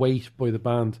it's The Wait by the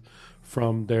band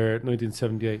from their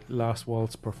 1978 Last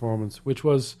Waltz performance, which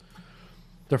was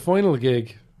their final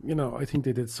gig. You know, I think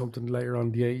they did something later on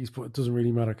in the 80s, but it doesn't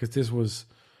really matter, because this was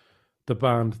the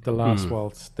band, The Last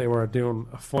Waltz. They were doing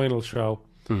a final show,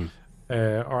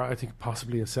 or I think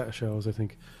possibly a set of shows, I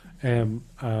think. And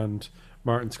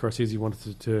Martin Scorsese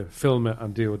wanted to film it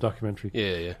and do a documentary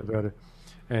about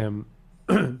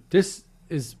it. This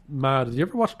is mad. Did you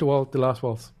ever watch The Last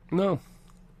Waltz? No.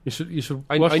 You should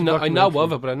I watch know the of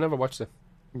documentary. it, but I never watched it.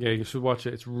 Yeah, you should watch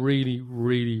it. It's really,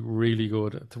 really, really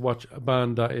good to watch a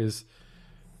band that is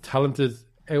talented,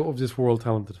 out of this world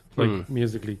talented, like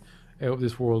musically, out of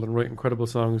this world, and write incredible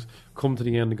songs, come to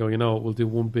the end and go, we'll do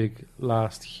one big,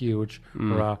 last, huge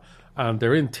hurrah. And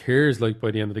they're in tears, like,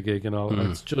 by the end of the gig and all.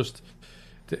 And it's just,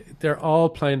 they're all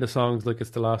playing the songs like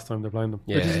it's the last time they're playing them.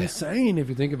 Which is insane if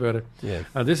you think about it. Yeah.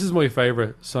 And this is my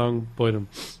favourite song by them.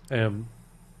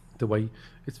 The way,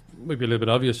 it's maybe a little bit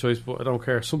obvious choice, but I don't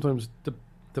care. Sometimes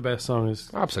the best song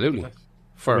is Absolutely.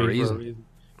 For a reason.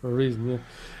 For a reason,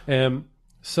 yeah.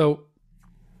 So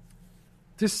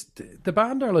the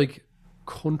band are like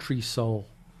country soul,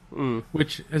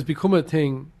 which has become a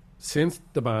thing since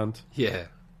the band. Yeah.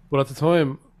 But at the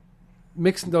time,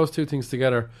 mixing those two things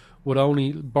together would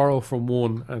only borrow from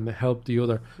one and help the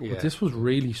other. Yeah. But this was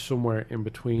really somewhere in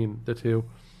between the two.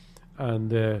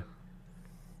 And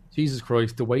Jesus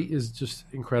Christ, the weight is just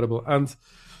incredible. And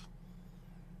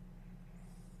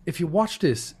if you watch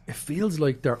this, it feels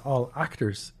like they're all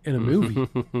actors in a movie.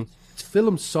 It's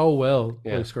filmed so well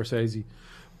by Scorsese.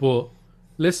 But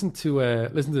listen to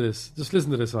this. Just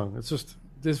listen to this song. It's just,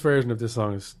 this version of this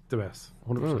song is the best.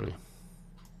 100%.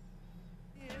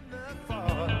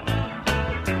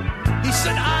 He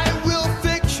said, I will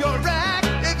fix your rack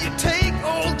if you take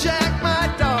old Jack, my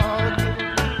dog.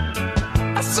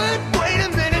 I said, wait a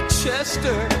minute,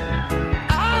 Chester,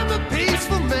 I'm a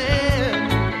peaceful man.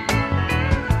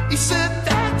 He said,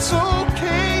 that's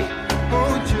okay,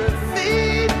 hold your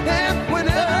feet and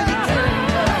whenever you can.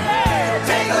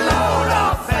 Take a load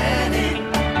off Fanny,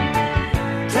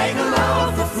 take a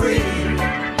load for free.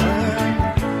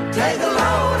 Take a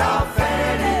load off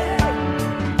Fanny.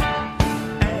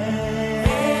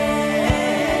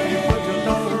 You put your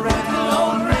load right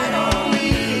on me.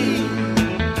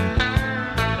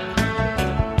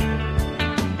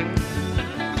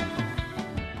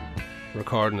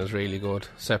 Recording is really good.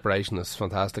 Separation is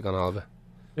fantastic on all of it.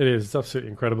 It is. It's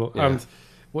absolutely incredible. Yeah. And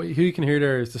who you can hear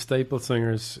there is the Staples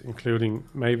singers, including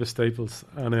Mavis Staples.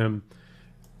 And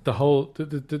the whole...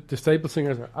 The Staples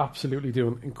singers are absolutely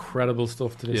doing incredible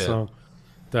stuff to this Yeah. song.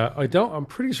 That I'm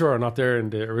pretty sure are not there in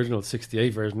the original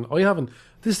 68 version. I haven't...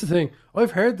 This is the thing.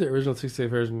 I've heard the original 68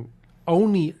 version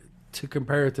only to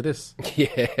compare it to this.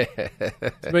 Yeah.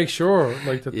 To make sure,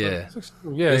 like... That, Yeah.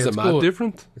 Yeah, Is it's it mad good.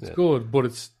 different? It's Yeah. good,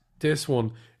 but this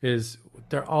one is...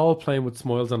 They're all playing with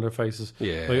smiles on their faces.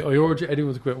 Yeah. I urge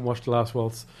anyone to go out and watch The Last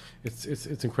Waltz.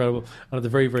 It's incredible. And at the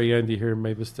very, very end, you hear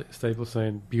Mavis Staples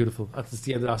saying, beautiful. That's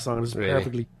the end of that song. And it's Really?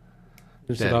 perfectly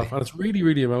finished it Deadly. off. And it's really,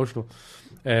 really emotional.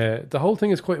 The whole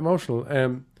thing is quite emotional.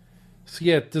 So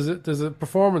yeah, there's a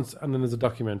performance and then there's a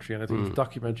documentary. And I think the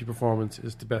documentary performance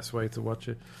is the best way to watch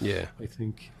it. Yeah. I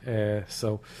think.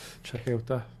 So check out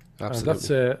that.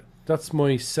 Absolutely. And that's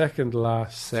my second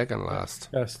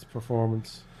last best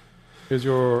performance. Here's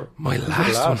your My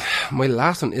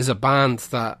last one is a band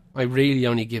that I really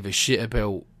only give a shit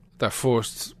about their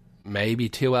first maybe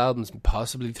 2 albums,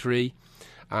 possibly 3.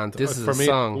 And this is for a me,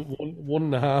 song.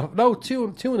 1.5. No, two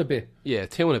and a bit. Yeah,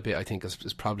 2 and a bit I think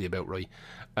is probably about right.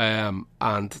 And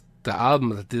the album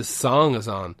that this song is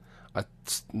on,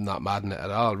 it's not mad in it at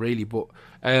all, really. But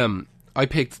I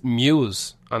picked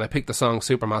Muse and I picked the song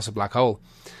Supermassive Black Hole.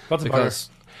 That's Because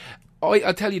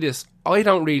I tell you this, I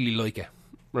don't really like it,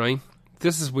 right?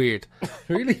 This is weird.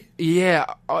 Really? Yeah,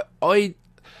 I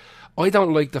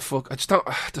don't like the fuck. I just don't.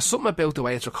 There's something about the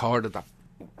way it's recorded that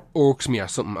irks me or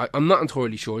something. I'm not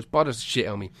entirely sure. It bothers the shit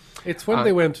on me. It's when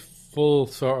they went full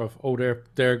sort of,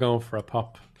 they're going for a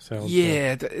pop sound.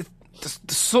 Yeah, there's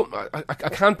something. I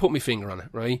can't put my finger on it,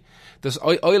 right?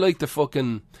 I like the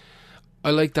fucking.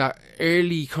 I like that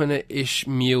early kind of ish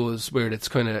Muse where it's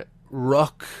kind of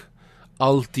rock,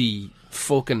 alty,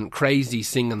 fucking crazy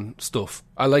singing stuff.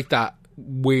 I like that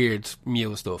weird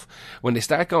Muse stuff. When they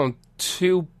start going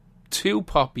too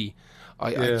poppy,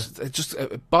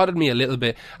 it bothered me a little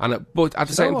bit. But at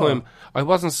the same time, I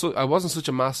wasn't such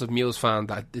a massive Muse fan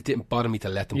that it didn't bother me to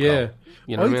let them Yeah. go.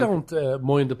 You know what I mean? don't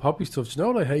mind the poppy stuff. Do you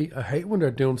know what I hate? I hate when they're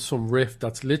doing some riff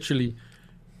that's literally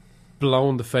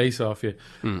blowing the face off you.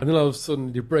 And then all of a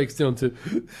sudden it breaks down to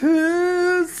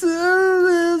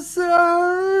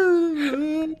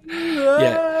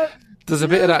Yeah. There's a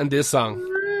bit of that in this song.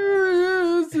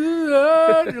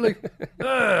 You're like,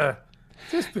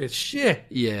 this bit's shit.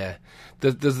 Yeah,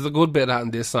 there's a good bit of that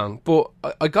in this song. But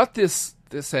I got this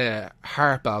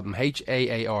Harp album,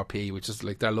 HAARP, which is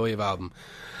like their live album,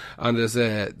 and there's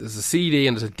a CD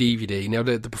and there's a DVD. Now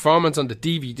the performance on the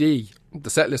DVD, the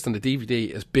set list on the DVD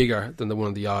is bigger than the one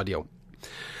on the audio,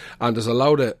 and there's a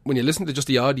lot of, when you listen to just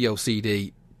the audio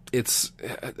CD, it's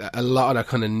a lot of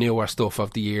kind of newer stuff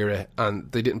of the era,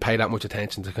 and they didn't pay that much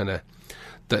attention to kind of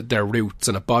their roots,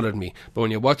 and it bothered me. But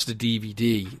when you watch the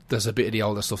DVD, there's a bit of the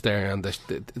older stuff there, and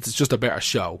it's just a better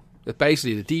show.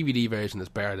 Basically, the DVD version is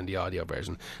better than the audio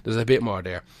version. There's a bit more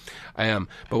there.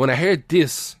 But when I heard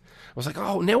this, I was like,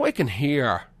 oh, now I can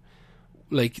hear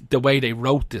like the way they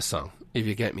wrote this song, if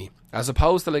you get me. As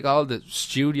opposed to like all the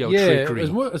studio trickery.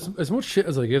 As much shit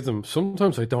as I give them,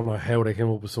 sometimes I don't know how they came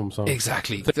up with some songs.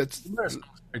 Exactly. They're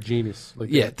genius. Like,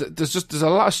 there's a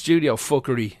lot of studio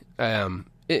fuckery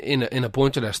in a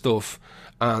bunch of their stuff,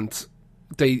 and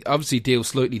they obviously do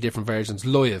slightly different versions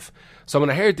live. So when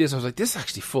I heard this, I was like, this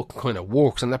actually fucking kind of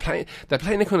works. And they're playing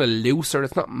it kind of looser.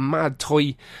 It's not mad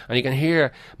tight, and you can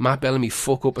hear Matt Bellamy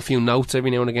fuck up a few notes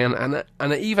every now and again,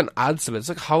 and it even adds to it. It's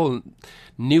like a whole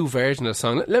new version of the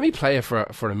song. Let me play it for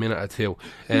a minute or two.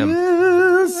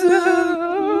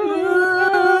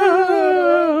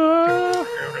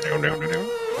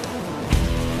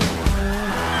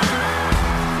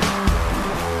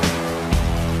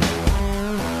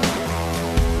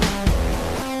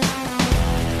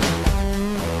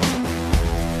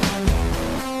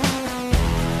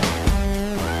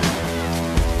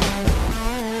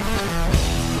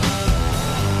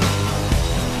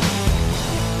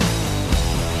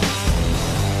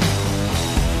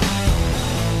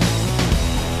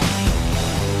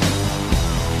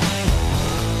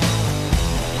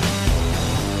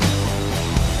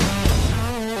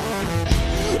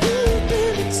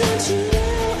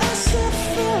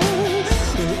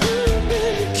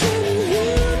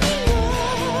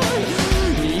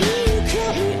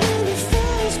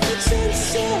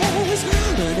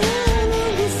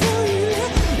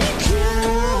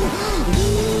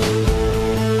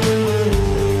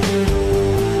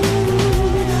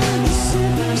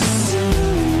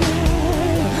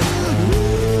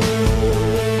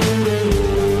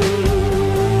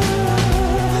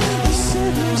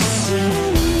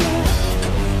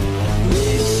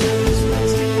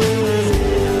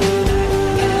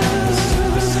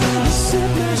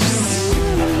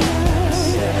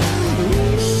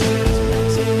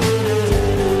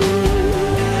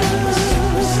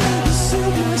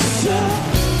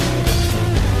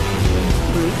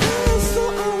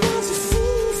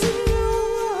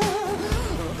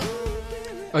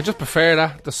 I just prefer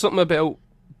that. There's something about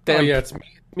them. Oh yeah, it's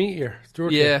meatier.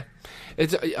 Yeah,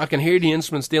 I can hear the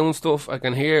instruments doing stuff. I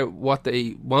can hear what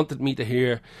they wanted me to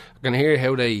hear. I can hear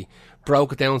how they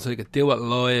broke it down so they could do it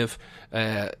live.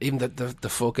 Even the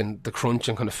fucking the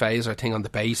crunching kind of phaser thing on the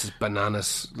bass is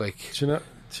bananas. Like, do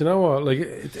you know what? Like,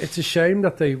 it's a shame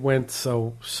that they went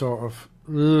so sort of,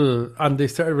 and they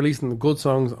started releasing the good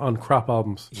songs on crap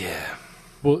albums. Yeah,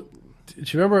 but do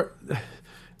you remember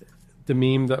the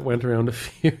meme that went around a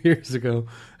few years ago?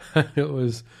 It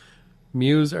was,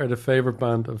 Muse are the favourite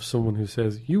band of someone who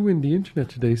says, "You win the internet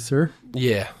today, sir."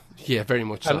 Yeah, very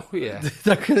much so. Yeah,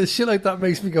 that kind of shit like that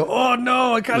makes me go, "Oh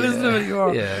no, I can't listen to it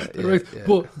anymore." Right.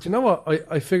 But do you know what?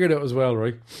 I figured out as well,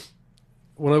 right?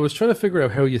 When I was trying to figure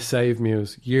out how you save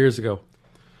Muse years ago,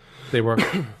 they were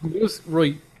Muse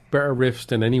write better riffs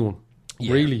than anyone.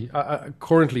 Yeah. Really,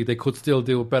 currently they could still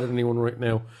do it better than anyone right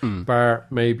now, bar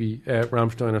maybe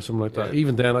Rammstein or something like that.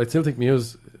 Even then, I still think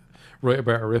Muse write a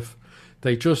better riff.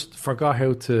 They just forgot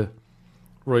how to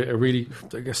write a really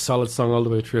solid song all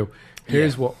the way through.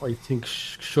 Here's what I think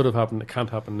should have happened. It can't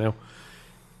happen now.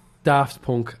 Daft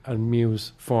Punk and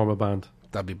Muse form a band.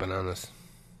 That'd be bananas.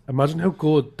 Imagine how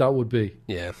good that would be.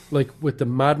 Yeah, like with the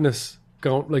madness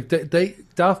going. Like they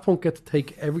Daft Punk get to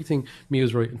take everything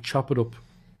Muse write and chop it up.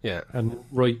 Yeah, and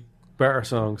write better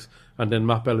songs, and then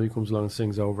Matt Bellamy comes along and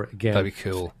sings over it again. That'd be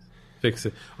cool. Fix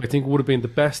it. I think it would have been the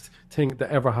best thing that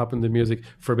ever happened to music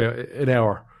for about an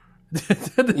hour.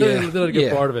 Then I'd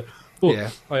get bored of it.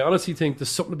 But I honestly think there's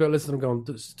something about listening to them going,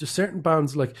 there's certain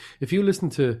bands, like if you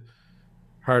listen to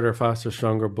Harder, Faster,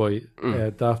 Stronger by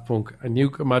Daft Punk, and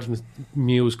you imagine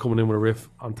Muse coming in with a riff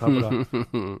on top of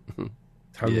that.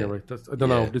 Tell me, right? I don't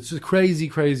know. It's just a crazy,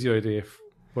 crazy idea.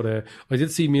 But I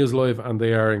did see Muse live, and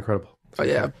they are incredible. Oh,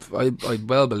 yeah, I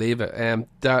well believe it.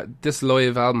 This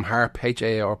live album, Harp,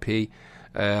 HARP,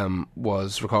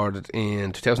 was recorded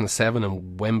in 2007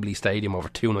 in Wembley Stadium over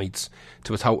 2 nights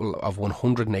to a total of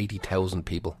 180,000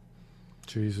 people.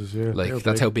 Jesus, yeah. Like,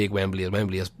 that's how big Wembley is.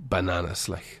 Wembley is bananas,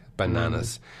 like,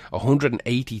 bananas.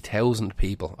 180,000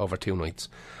 people over 2 nights.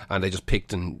 And they just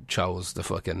picked and chose the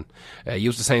fucking...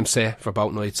 used the same set for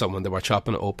both nights, so when they were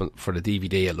chopping it up for the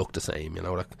DVD, it looked the same, you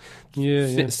know,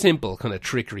 like... Simple kind of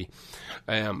trickery.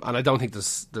 And I don't think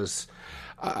there's...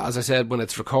 As I said, when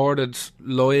it's recorded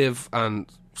live and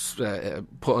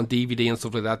put on DVD and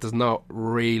stuff like that, there's not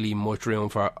really much room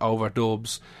for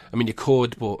overdubs. I mean, you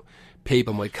could, but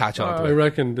people might catch on to I it.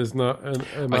 reckon there's not a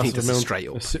massive I think this is amount. straight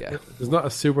up, yeah. There's not a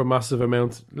super massive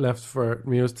amount left for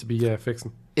Muse to be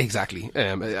fixing. Exactly.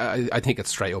 I think it's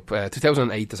straight up.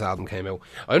 2008, this album came out.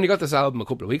 I only got this album a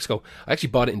couple of weeks ago. I actually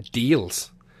bought it in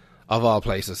deals, of all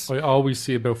places. I always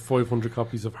see about 500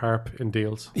 copies of Harp in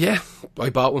deals. Yeah, I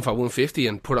bought one for $150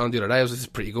 and put it on the other day. I was like, this is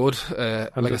pretty good.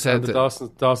 And like I said, and the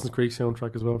Dawson's Creek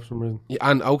soundtrack as well for some reason. yeah,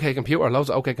 and OK Computer, loads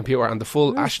of OK Computer, and the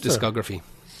full Ash sir. discography.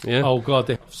 Yeah. Oh god,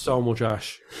 they have so much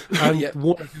Ash. And Yeah.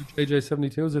 one or two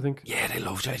JJ72s, I think. Yeah, they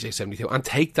love JJ72. And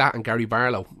Take That and Gary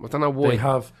Barlow. I don't know why. They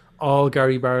have all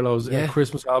Gary Barlow's Yeah.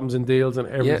 Christmas albums and deals and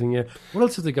everything. Yeah. What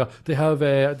else have they got? They have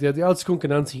the old Skunk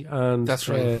and Nancy and That's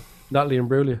right. Natalie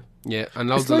Imbruglia. Yeah, and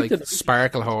loads It's of like like the-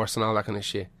 Sparkle Horse and all that kind of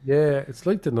shit. Yeah, it's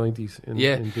like the 90s.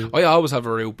 Yeah, in deals. I always have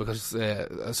a route because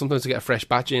sometimes I get a fresh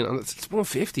batch in and it's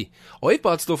 $150. I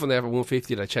bought stuff in there for $150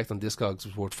 that I checked on Discogs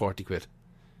was worth £40.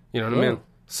 You know what I mean? Oh.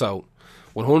 So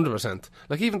 100%.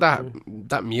 Like even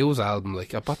that Muse album,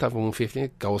 like I bought that for $150.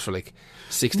 It goes for like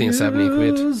 16, 17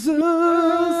 quid.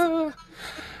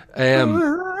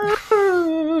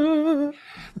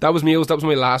 That was Muse. That was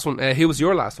my last one. Who was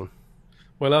your last one?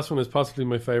 My last one is possibly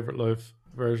my favourite live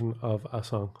version of a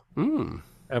song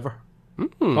ever.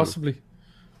 Possibly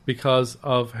because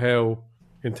of how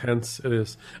intense it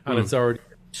is. And it's already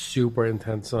a super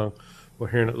intense song. But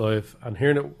hearing it live and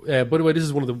hearing it... by the way, this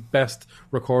is one of the best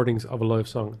recordings of a live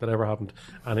song that ever happened.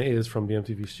 And it is from the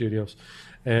MTV studios.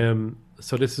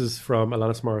 So this is from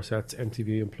Alanis Morissette's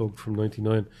MTV Unplugged from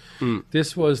 99.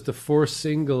 This was the first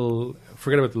single...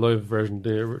 Forget about the live version.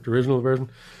 The original version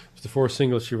was the first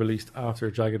single she released after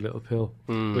Jagged Little Pill,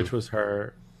 which was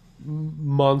her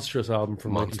monstrous album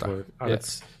from Monster. 95. And Yeah.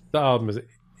 the album is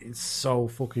so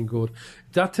fucking good.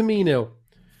 That to me now...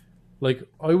 Like,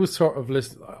 I was sort of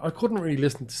listening... I couldn't really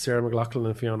listen to Sarah McLachlan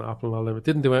and Fiona Apple and all them. It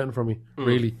didn't do anything for me,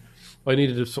 really. I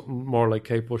needed something more like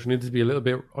Kate Bush. I needed to be a little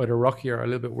bit either rockier or a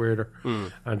little bit weirder.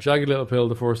 And Jagged Little Pill,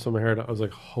 the first time I heard it, I was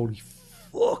like, holy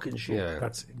fucking shit. Yeah.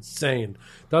 That's insane.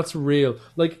 That's real.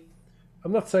 Like,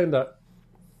 I'm not saying that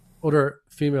other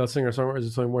female singer-songwriters at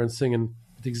the time weren't singing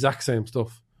the exact same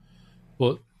stuff.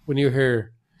 But when you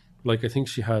hear... Like, I think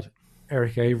she had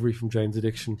Eric Avery from Jane's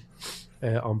Addiction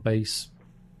on bass.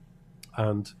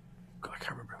 And God, I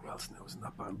can't remember who else was in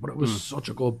that band, but it was such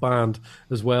a good band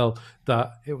as well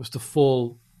that it was the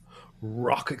full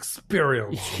rock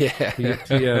experience.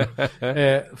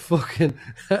 Yeah. Fucking.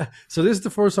 So this is the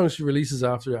first song she releases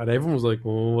after it, and everyone was like,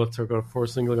 "Oh, what's her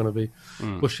first single going to be?"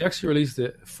 But she actually released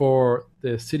it for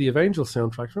the City of Angels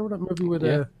soundtrack. Remember that movie with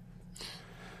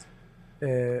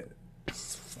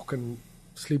fucking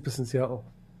Sleepless in Seattle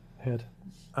head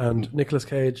and Nicolas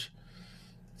Cage?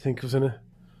 I think was in it.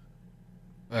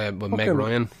 With Meg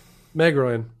Ryan. Meg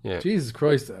Ryan. Yeah. Jesus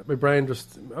Christ, my brain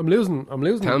just... I'm losing.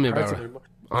 Tell me parts about of it. my-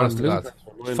 Honest I'm to losing God. parts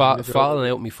of my mind. Falling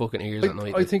out my fucking ears at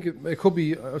night. I think it could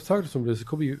be... I was talking to somebody. It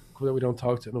could be that we don't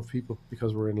talk to enough people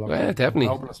because we're in lockdown. Yeah, definitely.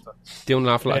 Doing an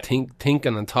awful lot of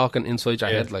thinking and talking inside your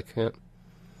head. Like, yeah.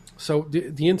 So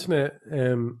the internet,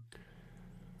 the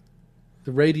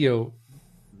radio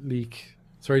leak...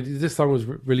 Sorry, this song was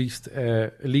released,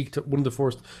 leaked, one of the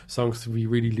first songs to be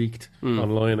really leaked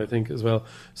online, I think, as well.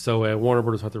 So Warner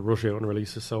Brothers had to rush out and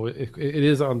release it. So it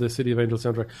is on the City of Angels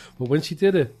soundtrack. But when she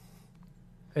did it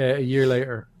a year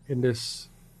later, in this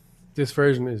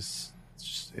version, it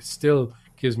still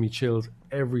gives me chills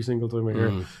every single time I hear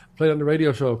it. I played it on the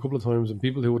radio show a couple of times, and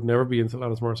people who would never be into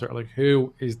Alanis Morissette are like,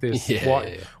 "Who is this?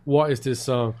 What is this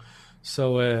song?"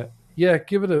 So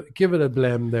give it a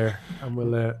blem there, and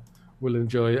we'll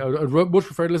enjoy it. I'd much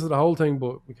prefer to listen to the whole thing,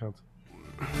 but we can't.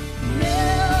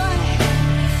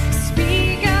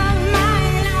 Speak of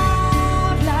my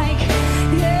love like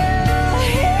you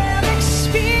have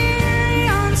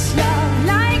experienced love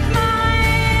like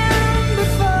mine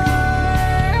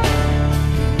before.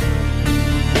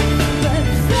 But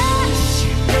that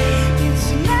is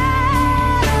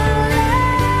not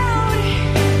allowed.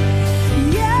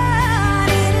 You're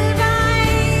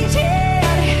invited,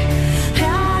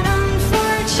 and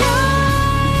unfortunately.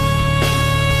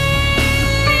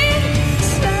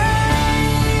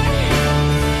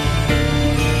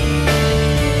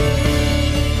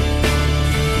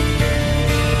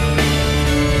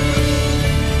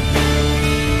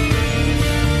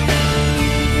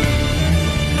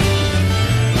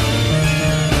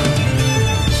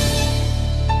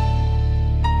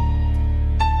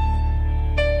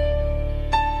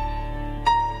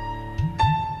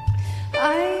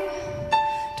 I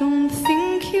don't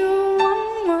think you're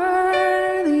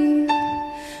unworthy,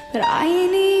 but I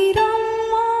need a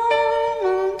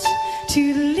moment to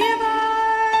liberate.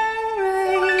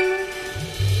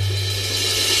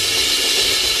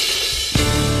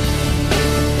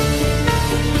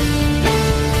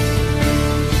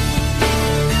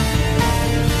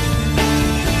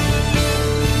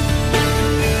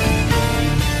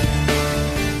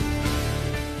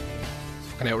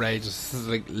 stage. It's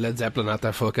like Led Zeppelin at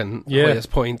their fucking Yeah.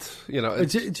 highest point. You know,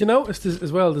 Do you notice this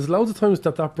as well? There's loads of times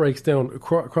that breaks down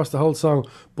across the whole song,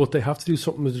 but they have to do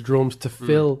something with the drums to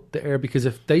fill the air, because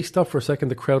if they stop for a second,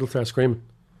 the crowd will start screaming.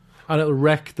 And it'll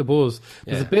wreck the buzz.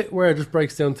 There's a bit where it just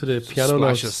breaks down to the piano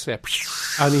notes, splashes.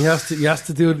 Yeah. and he has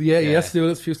to do it. Yeah, he has to do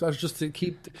it a few splashes just to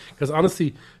keep. Because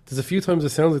honestly, there's a few times it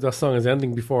sounds like that song is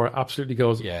ending before it absolutely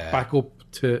goes back up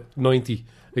to 90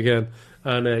 again,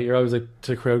 and you're always like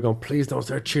to the crowd going, "Please don't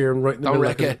start cheering right in the Don't middle."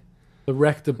 wreck it. They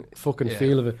wreck the fucking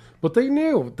feel of it. But they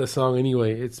knew the song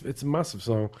anyway. It's a massive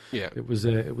song. Yeah. It was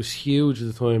huge at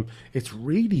the time. It's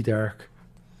really dark.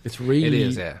 It's really It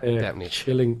is, definitely.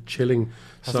 chilling.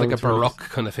 It's like a song to baroque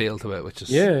kind of feel to it, which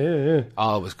is yeah.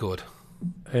 always good.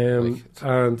 And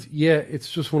yeah,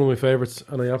 it's just one of my favourites,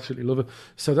 and I absolutely love it.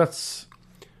 So that's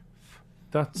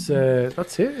it, isn't it?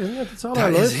 That's all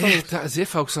our live songs. That is it,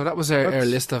 folks. So that was our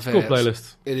list of good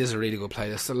playlist. It is a really good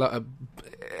playlist. A lot of,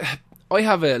 I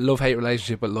have a love-hate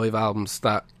relationship with live albums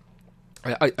that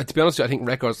I to be honest with you, I think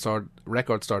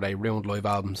Record Store Day ruined live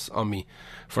albums on me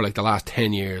for like the last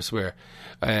 10 years, where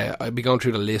I'd be going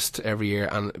through the list every year,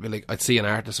 and it'd be like, I'd see an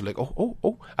artist, and like,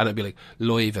 oh, and it'd be like,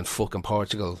 live in fucking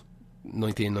Portugal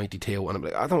 1992, and I'd be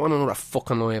like, I don't want another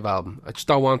fucking live album. I just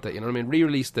don't want it, you know what I mean?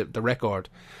 Re-release the record.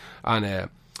 And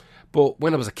but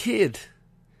when I was a kid,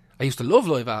 I used to love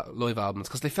live albums,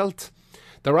 because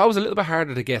they were always a little bit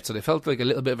harder to get, so they felt like a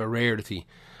little bit of a rarity.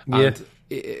 Yeah. And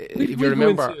if you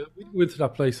remember, we went to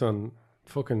that place on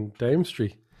fucking Dame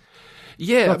Street.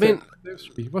 yeah, Not I mean, Dame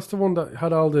Street. What's the one that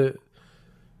had all the?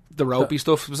 the ropey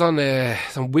stuff. It was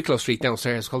on Wicklow Street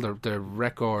downstairs. It's called the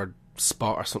Record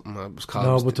Spot or something. It was called.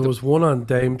 No, but there was one on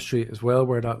Dame Street as well,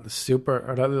 where that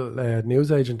little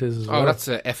news agent is as well. Oh, that's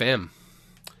FM.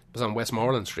 It was on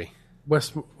Westmoreland Street.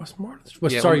 Westmoreland.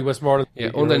 Yeah, Westmoreland.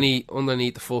 Yeah, You're right.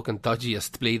 underneath the fucking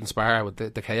dodgiest bleeding spar with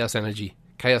the Chaos Energy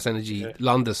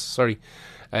Londis, sorry,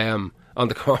 on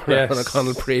the corner on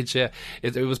O'Connell Bridge. Yeah,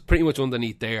 it was pretty much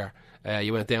underneath there.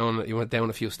 You went down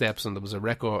a few steps, and there was a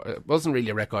record. It wasn't really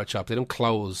a record shop. They didn't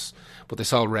close, but they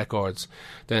sold records.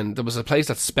 Then there was a place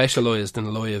that specialised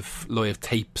in live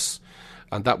tapes,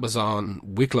 and that was on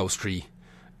Wicklow Street.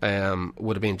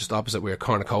 Would have been just opposite where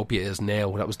Cornucopia is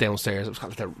now. That was downstairs. It was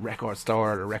called the Record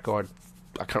Store, or Record.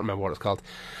 I can't remember what it's called.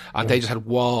 And they just had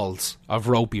walls of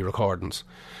ropey recordings.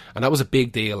 And that was a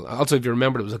big deal. Also, if you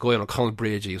remember, there was a guy on O'Connell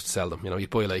Bridge who used to sell them. You know, you'd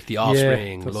buy like The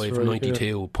Offspring, that's Live right, from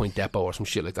 92, Point Depot, or some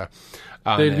shit like that.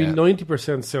 And, They'd be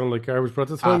 90% sound like garbage, but at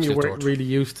the time you absolute weren't dirt. really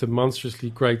used to monstrously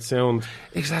great sound.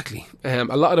 Exactly. A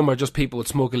lot of them are just people would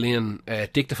smuggle in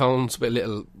dictaphones with a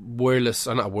little wireless,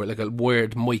 or not a word, like a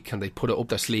wired mic, and they put it up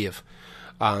their sleeve.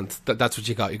 And that's what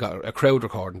you got. You got a crowd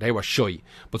recording. They were shy.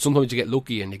 But sometimes you get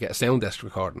lucky and you get a sound desk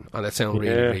recording, and that sound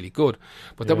really, really good.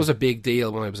 But that was a big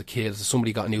deal when I was a kid.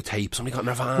 Somebody got a new tape. Somebody got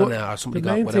Nirvana, or somebody The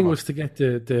got main whatever. thing was to get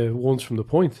the ones from the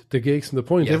Point, the gigs from the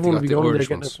Point. Yeah, Everyone they would be got the going there Irish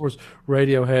getting, ones. of course,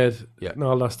 Radiohead Yeah. and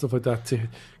all that stuff like that,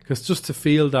 because just to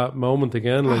feel that moment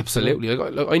again. Like, Absolutely.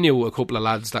 I knew a couple of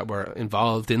lads that were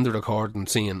involved in the recording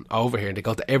scene over here, and they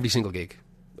got to every single gig,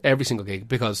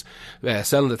 because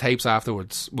selling the tapes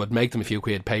afterwards would make them a few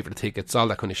quid, pay for the tickets, all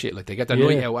that kind of shit. Like, they get their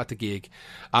night out at the gig,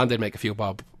 and they'd make a few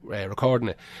bob recording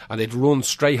it, and they'd run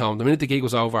straight home. The minute the gig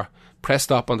was over, press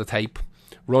stop on the tape,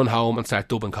 run home and start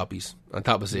dubbing copies, and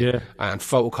that was it. Yeah. And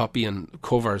photocopying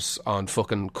covers on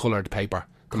fucking coloured paper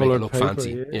to make it Coloured look paper,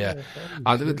 fancy. yeah.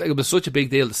 And it was such a big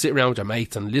deal to sit around with your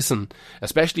mates and listen,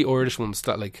 especially Irish ones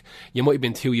that, like, you might have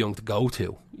been too young to go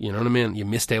to. You know what I mean? You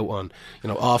missed out on,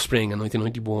 Offspring in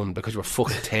 1991 because you were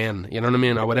fucking 10. You know what I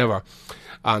mean, or whatever.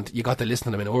 And you got to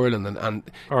listen to them in Ireland, and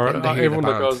or getting to hear everyone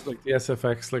the that band. goes like the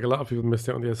SFX, like a lot of people missed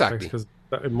out on the SFX Exactly. because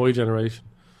in my generation.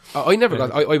 I never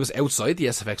got. I was outside the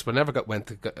SFX, but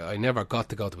I never got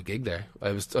to go to a gig there.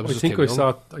 I was I just think too I young.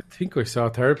 saw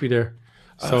Therapy there.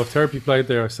 So if Therapy played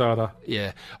there, I saw that.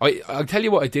 Yeah, I'll tell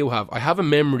you what I do have. I have a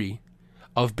memory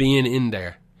of being in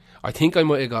there. I think I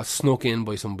might have got snuck in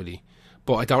by somebody,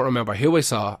 but I don't remember who I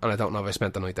saw, and I don't know if I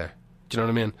spent the night there. Do you know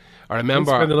what I mean? I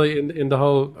remember. Spend the night in the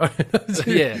whole.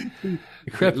 Yeah,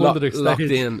 You crept under the locked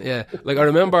stage. in. Yeah, like I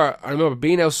remember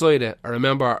being outside it. I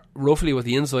remember roughly what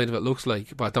the inside of it looks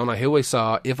like, but I don't know who I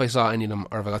saw, if I saw any of them,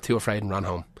 or if I got too afraid and ran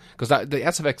home. Because the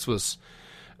SFX was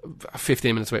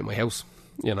 15 minutes away from my house.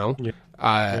 You know,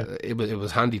 it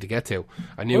was handy to get to.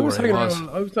 I knew where it was.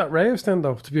 I was at rave stand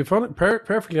though. To be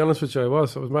perfectly honest with you, I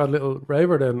was mad little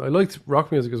raver then. I liked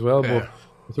rock music as well, but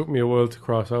it took me a while to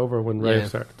cross over when rave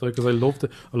started. Because I loved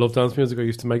it. I love dance music. I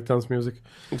used to make dance music.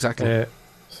 Exactly.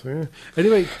 So yeah.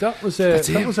 Anyway, that was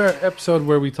our episode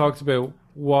where we talked about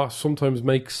what sometimes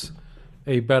makes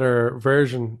a better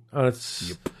version,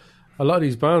 and a lot of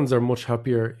these bands are much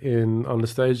happier on the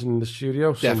stage than in the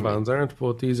studio. Some Definitely. bands aren't,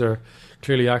 but these are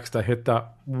clearly acts that hit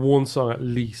that one song, at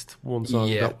least one song.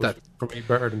 Yeah, that was for me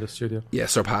better than the studio. Yeah,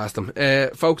 surpassed them.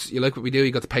 Folks, you like what we do,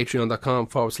 you got the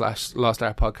patreon.com/Lost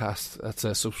Art Podcast. That's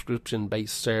a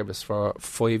subscription-based service for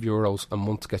 €5 a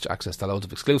month to get you access to loads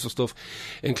of exclusive stuff,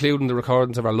 including the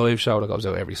recordings of our live show that goes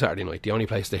out every Saturday night. The only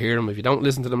place to hear them, if you don't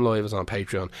listen to them live, is on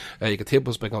Patreon. You can tip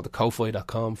us by going to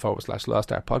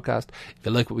ko-fi.com/Lost Art Podcast. If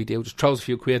you like what we do, just throw us a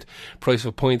few quid, price of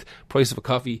a pint, price of a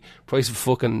coffee, price of a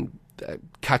fucking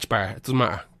catch bar. It doesn't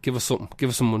matter. Give us something.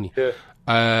 Give us some money.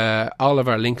 Yeah. All of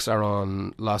our links are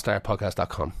on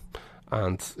lostartpodcast.com.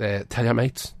 And tell your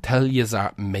mates. Tell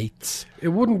your mates. It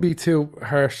wouldn't be too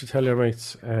harsh to tell your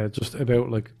mates just about,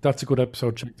 like, that's a good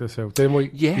episode, check this out. They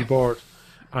might be bored.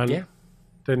 And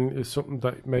then it's something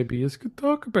that maybe is good to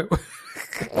talk about.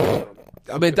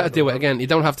 I mean, that do it again. You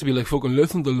don't have to be like, fucking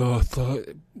listen to Lost.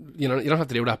 You know, you don't have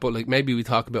to do that. But like, maybe we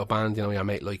talk about a band, you know, your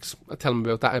mate likes. I tell them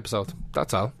about that episode.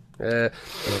 That's all.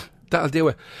 That'll do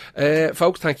it.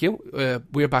 Folks, thank you.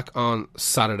 We're back on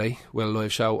Saturday with a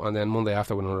live show, and then Monday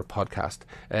after with another podcast.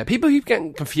 People keep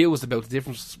getting confused about the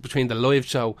difference between the live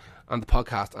show and the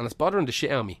podcast, and it's bothering the shit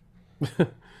out of me.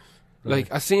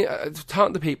 Like, I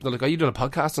talking to people, they're like, are you doing a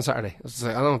podcast on Saturday? I was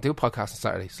like, I don't do podcasts on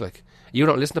Saturdays. Like, you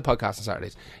don't listen to podcasts on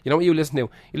Saturdays. You know what you listen to?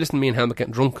 You listen to me and Helmut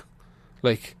getting drunk,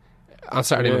 like, on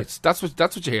Saturday nights. That's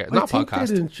what you hear. Not a podcast. I think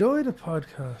they'd enjoy the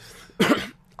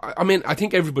podcast. I mean, I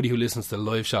think everybody who listens to the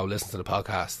live show listens to the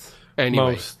podcast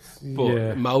anyway.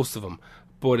 Most of them.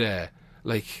 But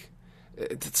like,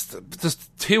 there's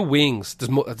two wings.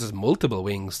 There's multiple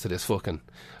wings to this fucking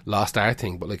Lost Art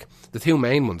thing. But like, the two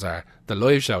main ones are the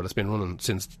live show that's been running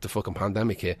since the fucking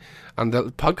pandemic hit, and the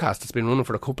podcast that's been running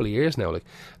for a couple of years now. Like,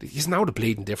 you know the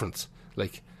bleeding difference.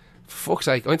 Like, for fuck's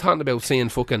sake, I'm talking about seeing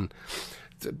fucking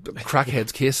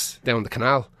crackheads kiss down the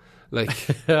canal. Like,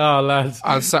 oh, lads,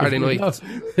 on Saturday night.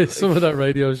 Some of that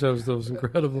radio show stuff was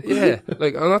incredible. Yeah,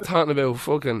 like, I'm not talking about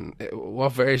fucking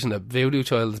what version of Voodoo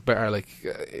Child is better. Like,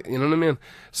 you know what I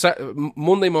mean?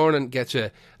 Monday morning, get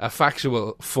you a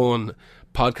factual, fun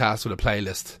podcast with a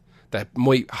playlist that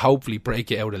might hopefully break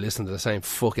you out of listening to the same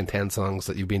fucking 10 songs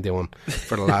that you've been doing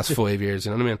for the last 5 years.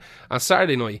 You know what I mean? On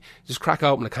Saturday night, just crack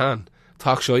open a can,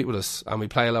 talk shite with us, and we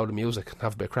play a load of music and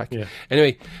have a bit of crack. Yeah.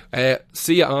 Anyway,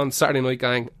 see you on Saturday night,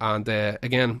 gang, and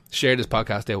again, share this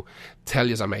podcast out. Tell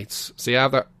yous our mates. See you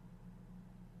after.